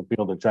the rest of the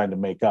field are trying to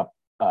make up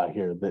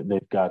here.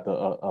 They've got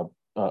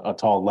a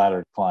tall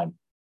ladder to climb.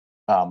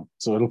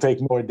 So it'll take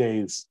more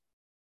days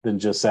than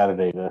just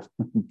Saturday to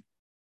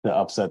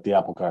upset the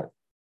apple cart.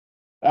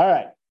 All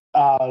right.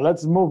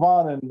 Let's move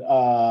on and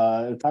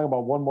talk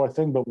about one more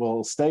thing, but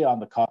we'll stay on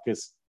the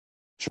caucus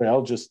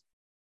trail, just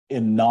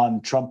in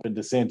non-Trump and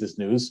DeSantis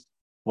news.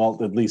 Well,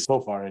 at least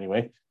so far,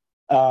 anyway.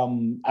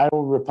 Iowa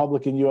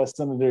Republican U.S.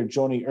 Senator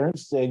Joni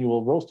Ernst's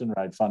annual Roast and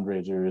Ride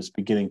fundraiser is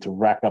beginning to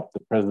rack up the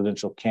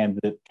presidential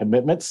candidate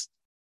commitments.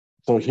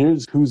 So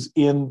here's who's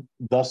in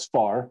thus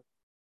far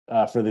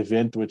for the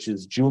event, which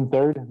is June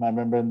 3rd. Am I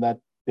remembering that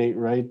date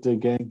right,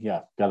 gang?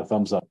 Yeah, got a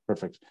thumbs up.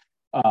 Perfect.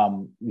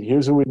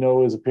 Here's who we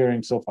know is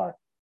appearing so far.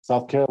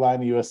 South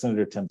Carolina U.S.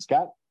 Senator Tim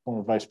Scott,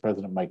 former Vice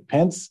President Mike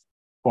Pence,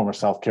 former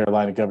South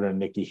Carolina Governor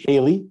Nikki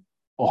Haley,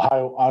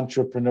 Ohio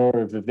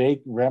entrepreneur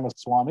Vivek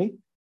Ramaswamy,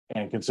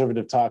 and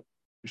conservative talk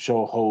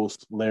show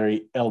host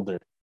Larry Elder.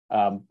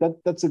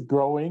 That's a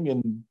growing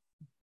and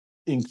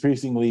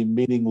increasingly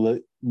meaty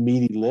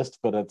list,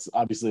 but it's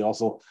obviously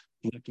also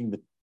looking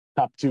the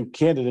top 2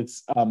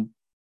 candidates.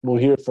 We'll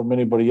hear from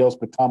anybody else,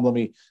 but Tom, let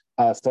me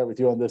start with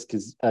you on this,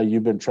 because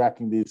you've been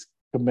tracking these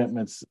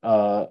commitments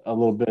a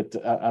little bit.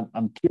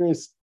 I'm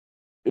curious,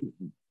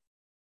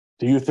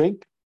 do you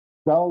think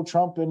Donald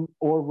Trump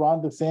or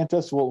Ron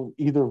DeSantis will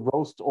either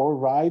roast or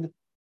ride?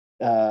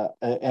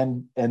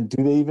 And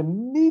do they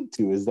even need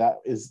to? Is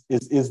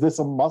this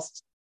a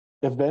must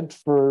event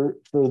for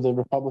the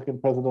Republican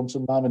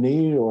presidential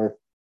nominee, or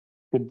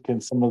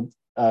can some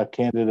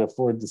candidate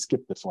afford to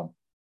skip this one?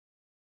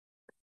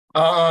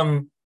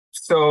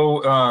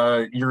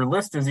 So your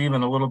list is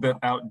even a little bit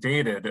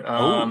outdated.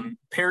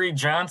 Perry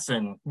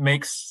Johnson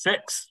makes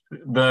 6,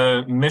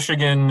 the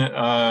Michigan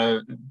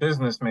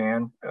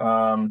businessman.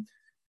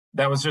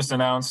 That was just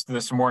announced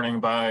this morning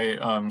by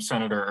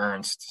Senator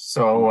Ernst.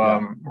 So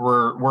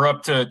we're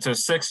up to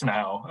 6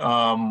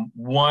 now,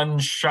 one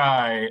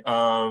shy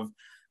of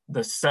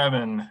the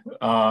 7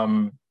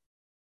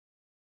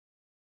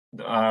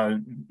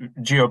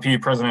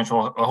 GOP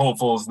presidential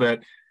hopefuls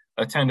that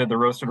attended the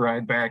Roasted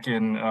Ride back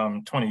in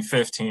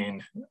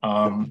 2015,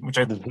 which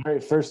the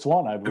very first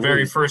one, I believe. The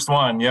very first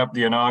one, yep,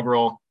 the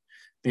inaugural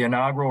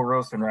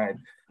Roast and Ride.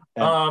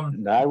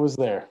 And I was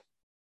there.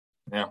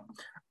 Yeah.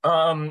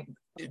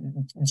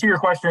 To your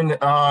question,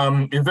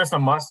 is this a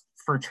must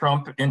for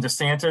Trump and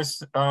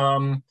DeSantis?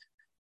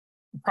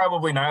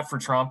 Probably not for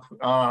Trump,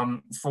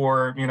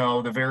 for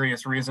the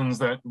various reasons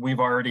that we've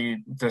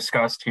already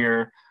discussed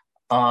here.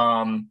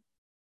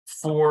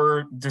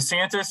 For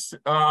DeSantis,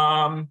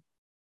 I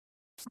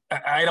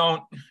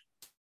don't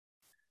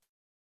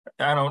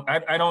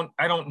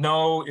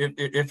know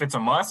if it's a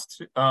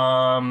must.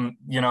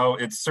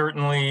 It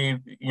certainly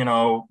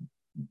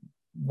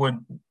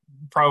would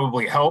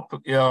probably help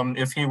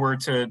if he were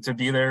to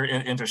be there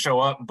and to show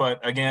up.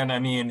 But again, I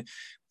mean,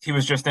 he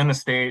was just in the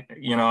state,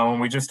 and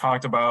we just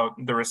talked about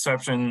the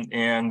reception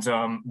and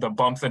the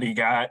bump that he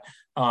got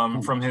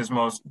from his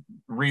most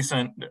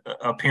recent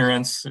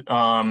appearance.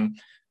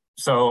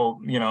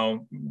 So,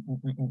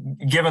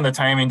 given the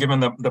timing, given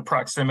the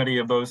proximity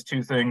of those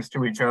two things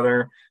to each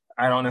other,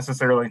 I don't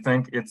necessarily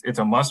think it's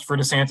a must for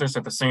DeSantis.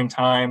 At the same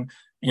time,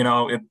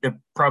 it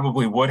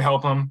probably would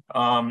help him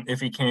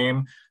if he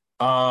came.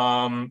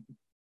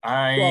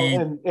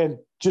 And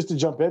just to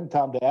jump in,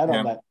 Tom, to add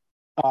on that,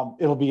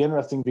 it'll be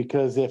interesting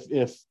because if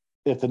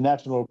the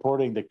national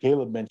reporting that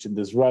Caleb mentioned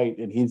is right,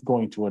 and he's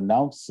going to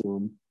announce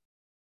soon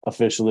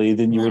officially,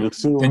 then you would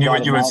assume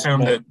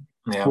that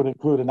would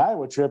include an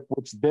Iowa trip,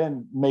 which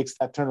then makes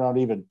that turnaround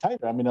even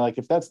tighter. I mean, like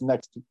if that's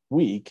next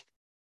week,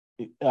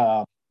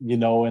 and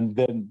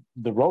then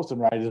the Roast and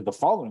Ride is the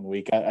following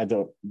week,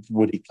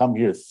 would he come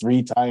here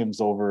 3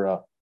 times over a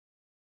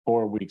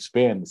 4-week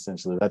span?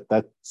 Essentially,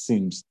 that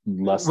seems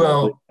less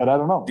likely, but I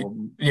don't know.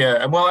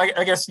 Yeah, well,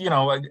 I guess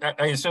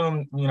I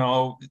assume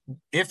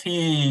if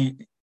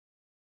he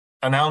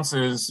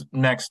announces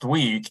next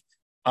week,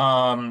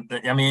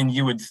 I mean,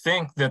 you would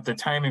think that the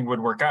timing would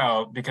work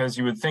out, because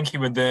you would think he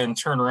would then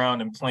turn around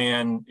and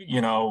plan,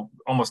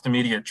 almost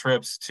immediate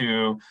trips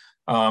to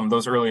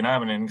those early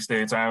nominating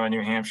states, Iowa,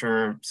 New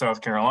Hampshire,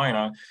 South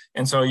Carolina.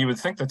 And so you would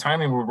think the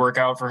timing would work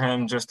out for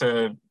him just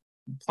to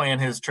plan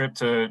his trip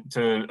to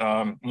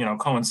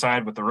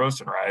coincide with the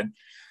Roast and Ride.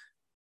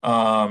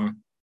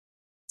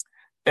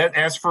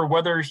 As for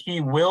whether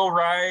he will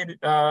ride,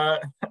 I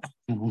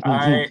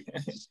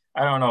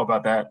don't know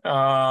about that.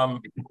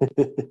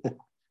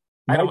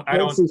 Mike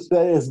Pence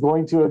is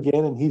going to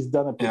again, and he's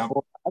done it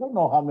before. Yeah. I don't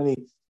know how many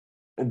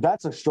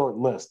that's a short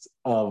list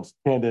of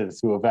candidates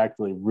who have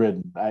actually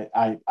ridden.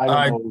 I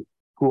don't know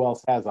who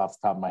else has off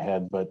the top of my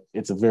head, but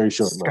it's a very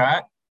short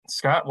list.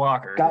 Scott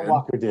Walker.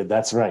 Walker did.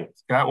 That's right.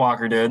 Scott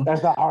Walker did.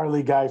 That's the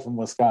Harley guy from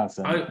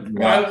Wisconsin.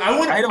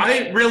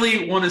 I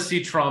really want to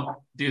see Trump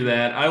do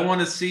that. I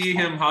want to see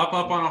him hop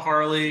up on a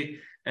Harley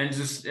and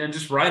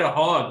just ride a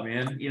hog,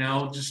 man.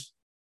 Just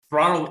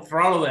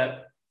throttle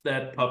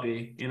that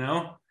puppy.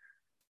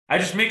 I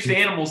just mixed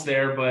animals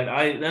there, but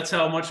that's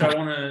how much I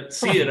want to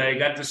see it. I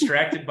got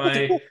distracted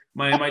by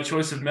my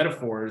choice of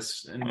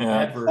metaphors and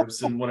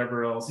adverbs and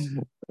whatever else.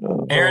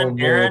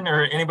 Erin,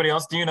 or anybody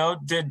else, do you know,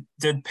 did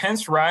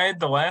Pence ride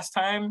the last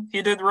time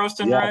he did the roast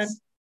and ride?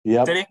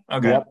 Yep. Did he?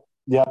 Okay.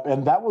 Yep.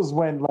 And that was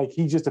when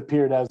he just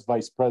appeared as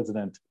vice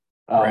president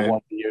one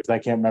of the years. I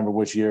can't remember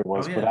which year it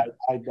was, but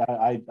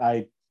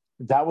I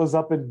that was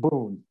up in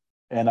Boone,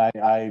 and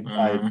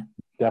I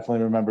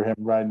definitely remember him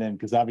riding in,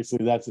 because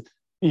obviously that's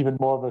even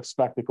more of a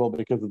spectacle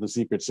because of the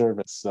Secret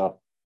Service. So,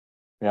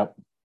 yep.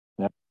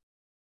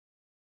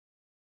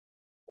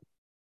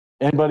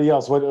 Anybody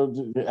else? I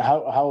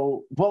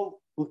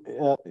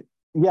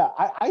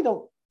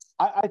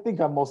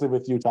think I'm mostly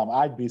with you, Tom.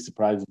 I'd be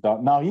surprised if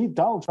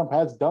Donald Trump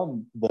has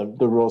done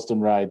the roast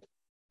and ride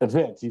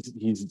event.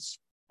 He's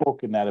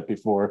spoken at it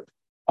before,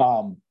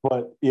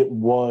 but it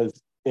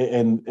was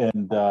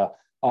and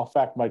I'll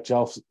fact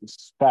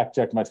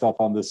check myself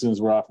on this as soon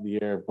as we're off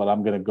the air. But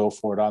I'm going to go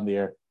for it on the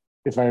air.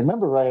 If I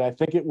remember right, I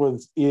think it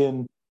was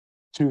in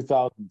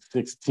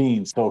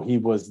 2016. So he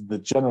was the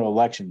general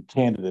election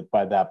candidate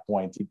by that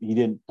point. He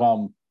didn't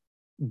come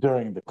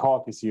during the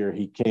caucus year.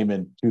 He came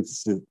in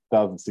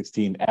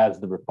 2016 as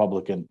the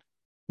Republican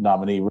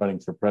nominee running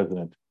for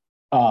president.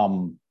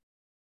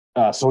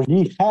 So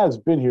he has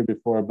been here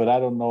before, but I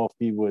don't know if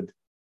he would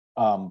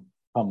come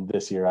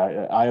this year.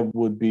 I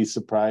would be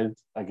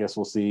surprised. I guess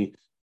we'll see.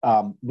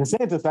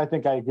 DeSantis, I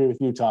think I agree with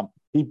you, Tom.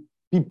 He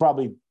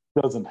probably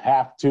doesn't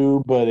have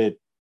to, but it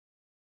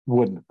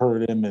wouldn't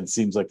hurt him, and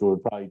seems like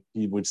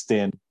he would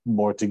stand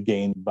more to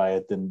gain by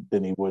it than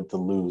he would to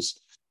lose.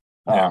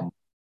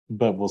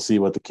 But we'll see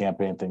what the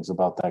campaign thinks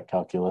about that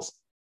calculus.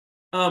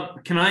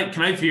 Can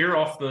I veer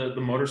off the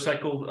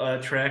motorcycle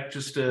track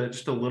just a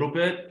little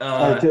bit?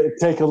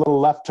 Take a little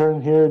left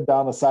turn here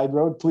down a side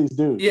road, please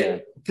do. Yeah,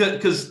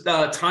 because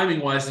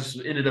timing wise,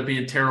 this ended up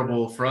being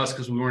terrible for us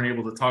because we weren't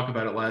able to talk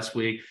about it last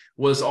week.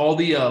 Was all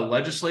the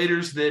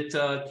legislators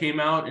that came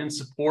out in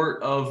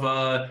support of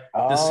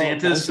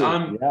DeSantis?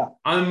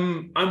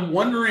 I'm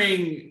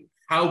wondering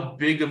how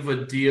big of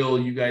a deal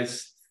you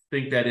guys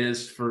think that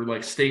is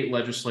for state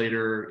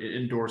legislator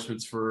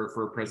endorsements for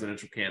a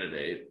presidential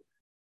candidate.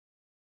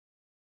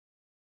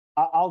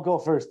 I'll go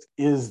first.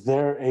 Is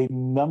there a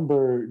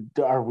number?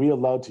 Are we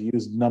allowed to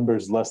use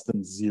numbers less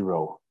than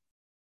 0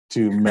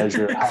 to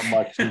measure how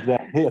much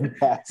that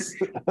impacts?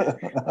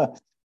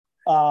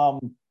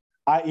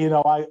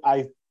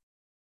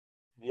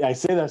 I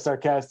say that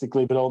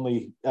sarcastically, but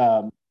only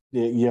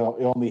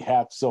only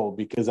half so,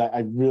 because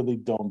I really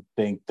don't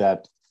think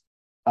that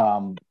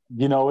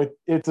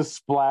it's a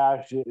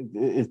splash.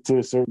 It to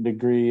a certain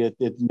degree,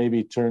 it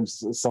maybe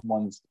turns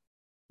someone's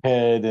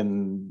head,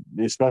 and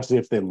especially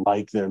if they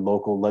like their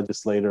local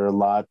legislator a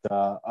lot,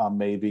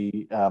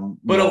 maybe.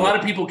 But a lot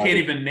of people can't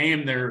even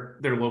name their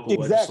local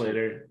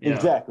legislator. Yeah.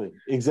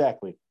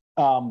 Exactly.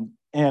 And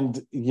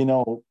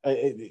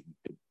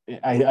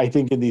I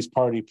think in these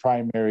party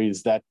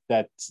primaries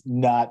that's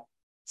not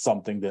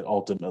something that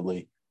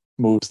ultimately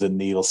moves the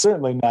needle.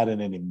 Certainly not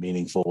in any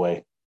meaningful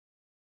way.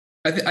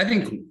 I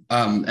think,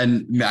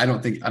 and I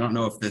don't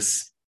know if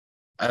this.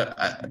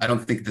 I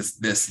don't think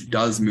this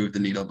does move the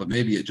needle, but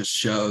maybe it just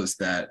shows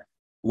that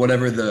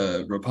whatever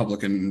the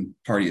Republican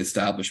Party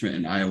establishment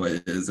in Iowa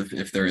is,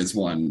 if there is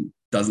one,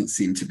 doesn't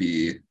seem to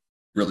be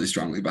really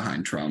strongly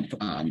behind Trump.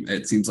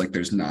 It seems like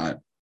there's not,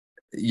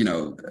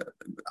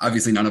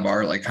 obviously none of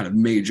our kind of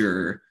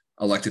major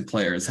elected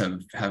players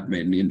have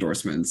made any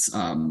endorsements,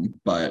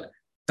 but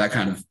that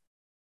kind of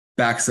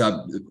backs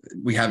up.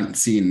 We haven't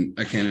seen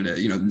a candidate,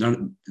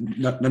 none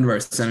of our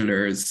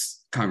senators,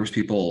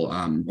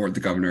 congresspeople, or the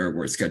governor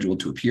were scheduled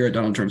to appear at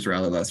Donald Trump's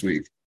rally last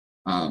week.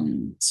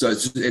 So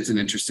it's an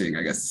interesting,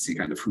 I guess, to see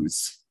kind of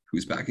who's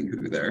backing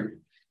who there.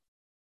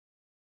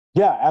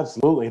 Yeah,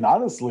 absolutely. And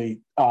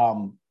honestly,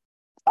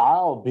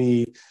 I'll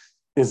be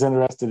as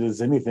interested as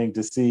anything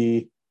to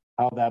see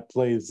how that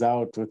plays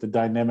out with the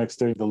dynamics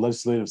during the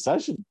legislative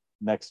session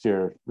next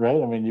year,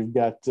 right? I mean, you've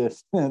got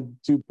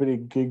two pretty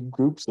big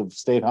groups of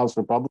state house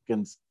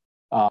Republicans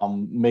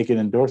making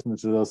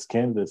endorsements of those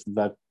candidates.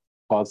 That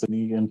cause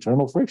any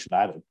internal friction?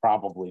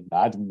 Probably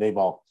not. I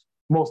mean,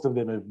 most of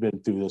them have been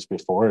through this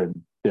before, and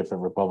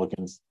different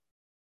Republicans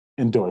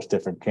endorse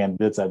different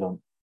candidates. I don't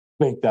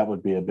think that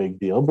would be a big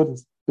deal, but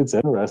it's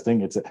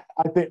interesting.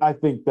 I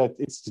think that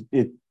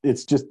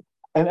it's just,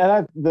 and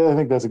I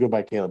think that's a good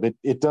by Caleb.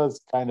 It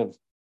does kind of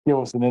give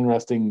us an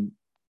interesting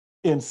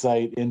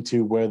insight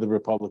into where the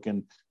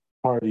Republican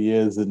Party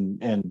is,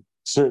 and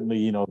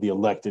certainly the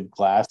elected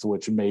class,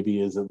 which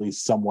maybe is at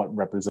least somewhat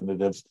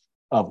representative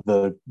of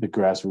the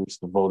grassroots,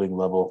 the voting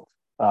level.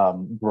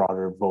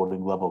 broader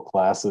voting level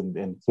class,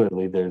 and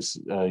clearly there's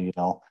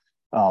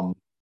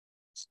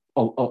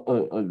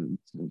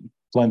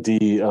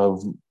plenty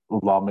of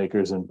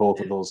lawmakers in both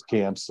of those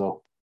camps.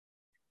 So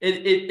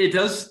it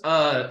does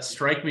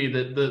strike me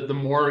that the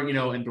more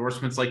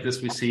endorsements like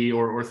this we see,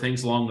 or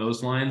things along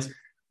those lines,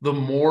 the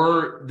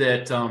more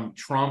that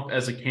Trump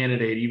as a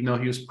candidate, even though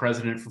he was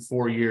president for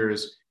 4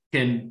 years,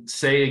 can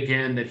say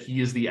again that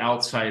he is the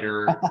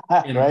outsider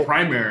in right? a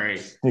primary.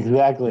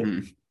 Exactly.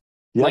 Mhm.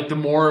 Yep. Like the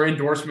more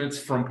endorsements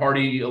from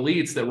party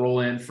elites that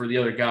roll in for the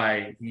other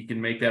guy, he can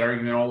make that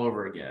argument all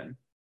over again.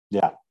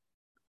 Yeah.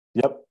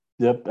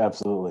 Yep.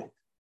 Absolutely.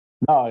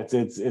 No,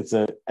 it's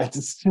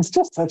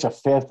just such a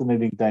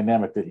fascinating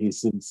dynamic that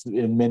he's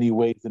in many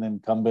ways an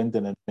incumbent,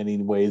 and in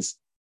many ways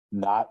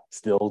not,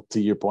 still,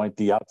 to your point,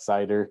 the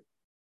outsider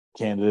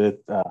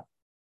candidate.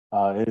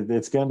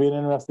 It's going to be an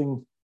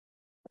interesting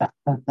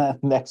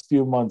next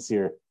few months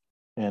here,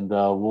 and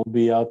we'll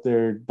be out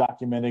there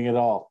documenting it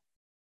all,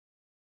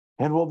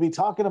 and we'll be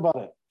talking about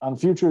it on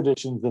future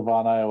editions of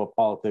On Iowa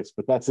Politics.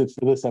 But that's it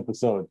for this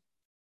episode.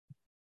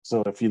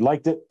 So if you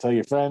liked it, tell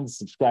your friends,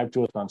 subscribe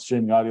to us on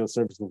streaming audio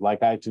services like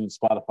iTunes,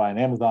 Spotify, and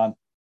Amazon.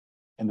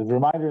 And as a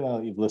reminder, now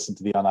that you've listened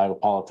to the On Iowa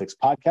Politics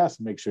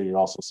podcast, make sure you're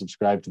also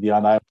subscribed to the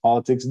On Iowa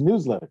Politics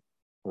newsletter,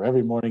 where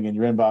every morning in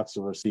your inbox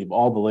you'll receive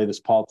all the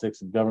latest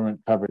politics and government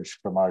coverage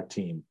from our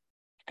team.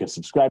 You can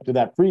subscribe to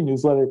that free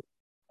newsletter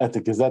at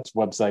the Gazette's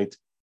website,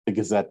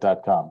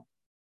 thegazette.com.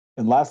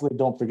 And lastly,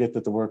 don't forget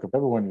that the work of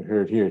everyone you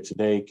heard here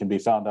today can be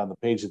found on the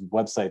pages and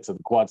websites of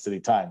the Quad City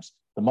Times,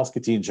 the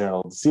Muscatine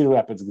Journal, the Cedar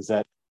Rapids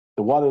Gazette,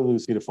 the Waterloo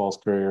Cedar Falls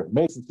Courier,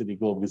 Mason City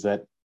Globe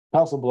Gazette,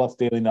 Council Bluffs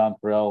Daily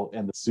Nonpareil,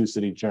 and the Sioux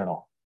City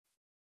Journal.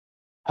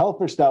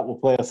 Helforstout will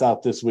play us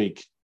out this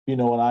week. If you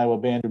know an Iowa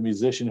band or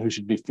musician who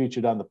should be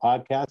featured on the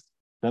podcast,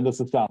 send us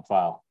a sound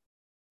file.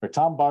 For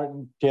Tom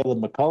Barton,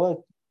 Caleb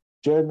McCullough,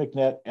 Jared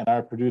McNett, and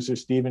our producer,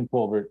 Stephen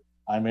Colbert,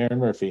 I'm Erin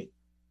Murphy.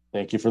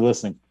 Thank you for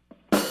listening.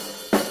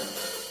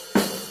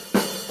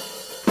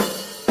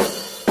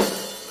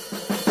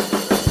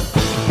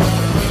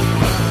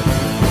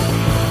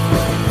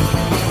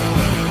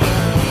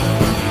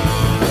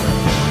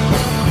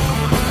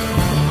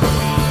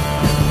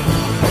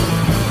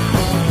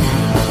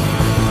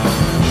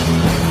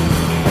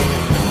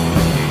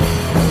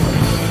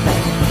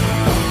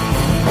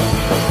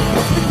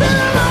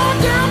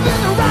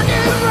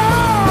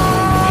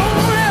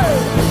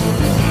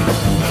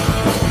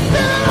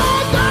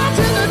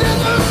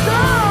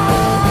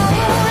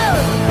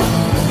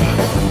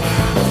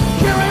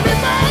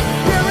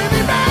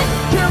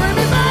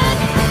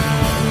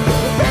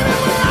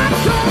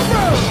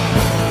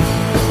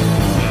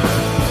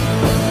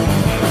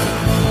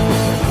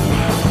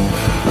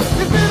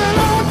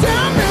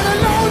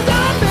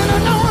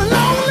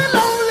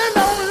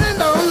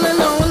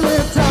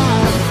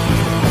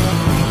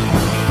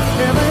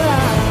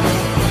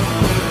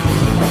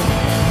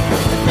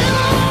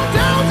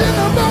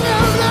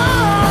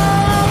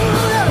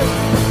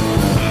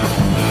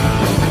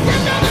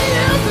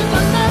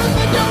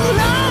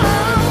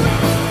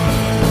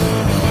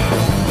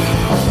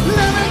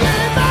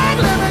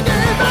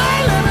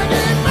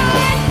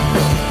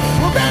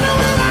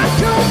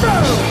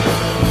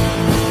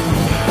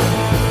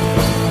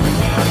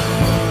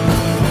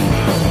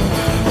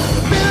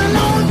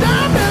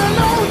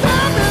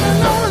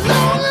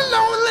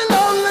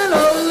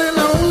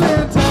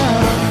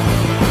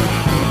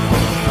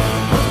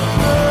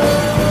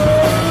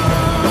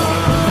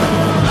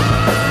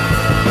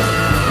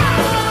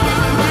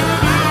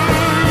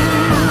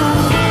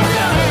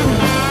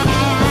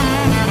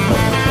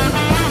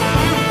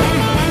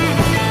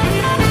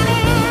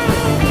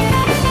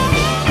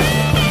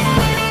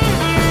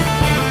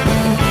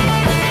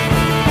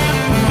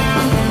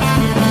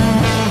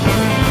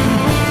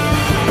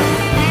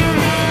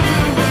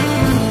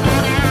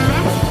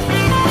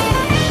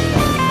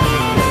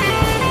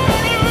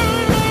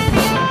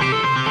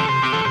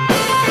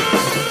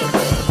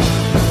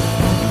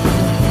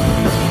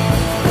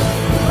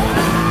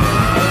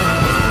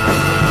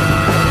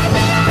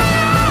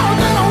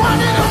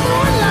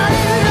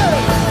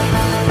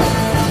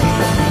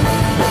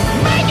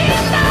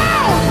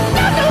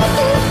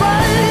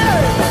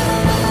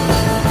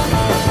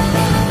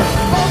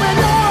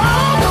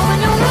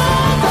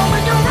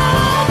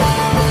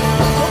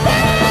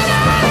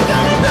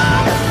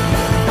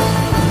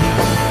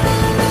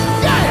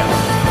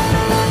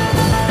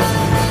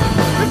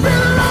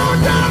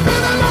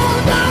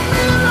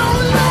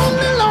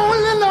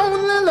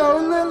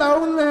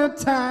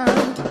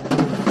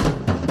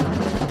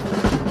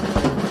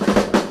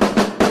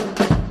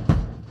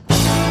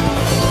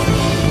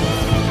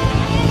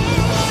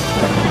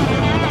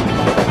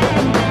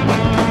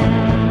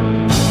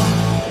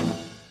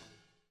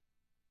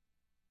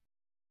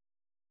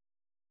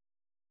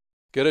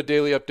 Get a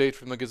daily update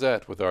from the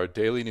Gazette with our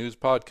daily news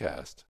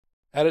podcast.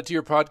 Add it to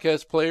your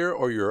podcast player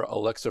or your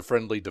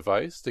Alexa-friendly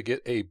device to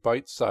get a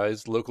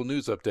bite-sized local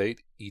news update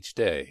each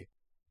day.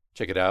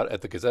 Check it out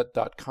at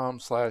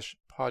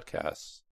thegazette.com/podcasts.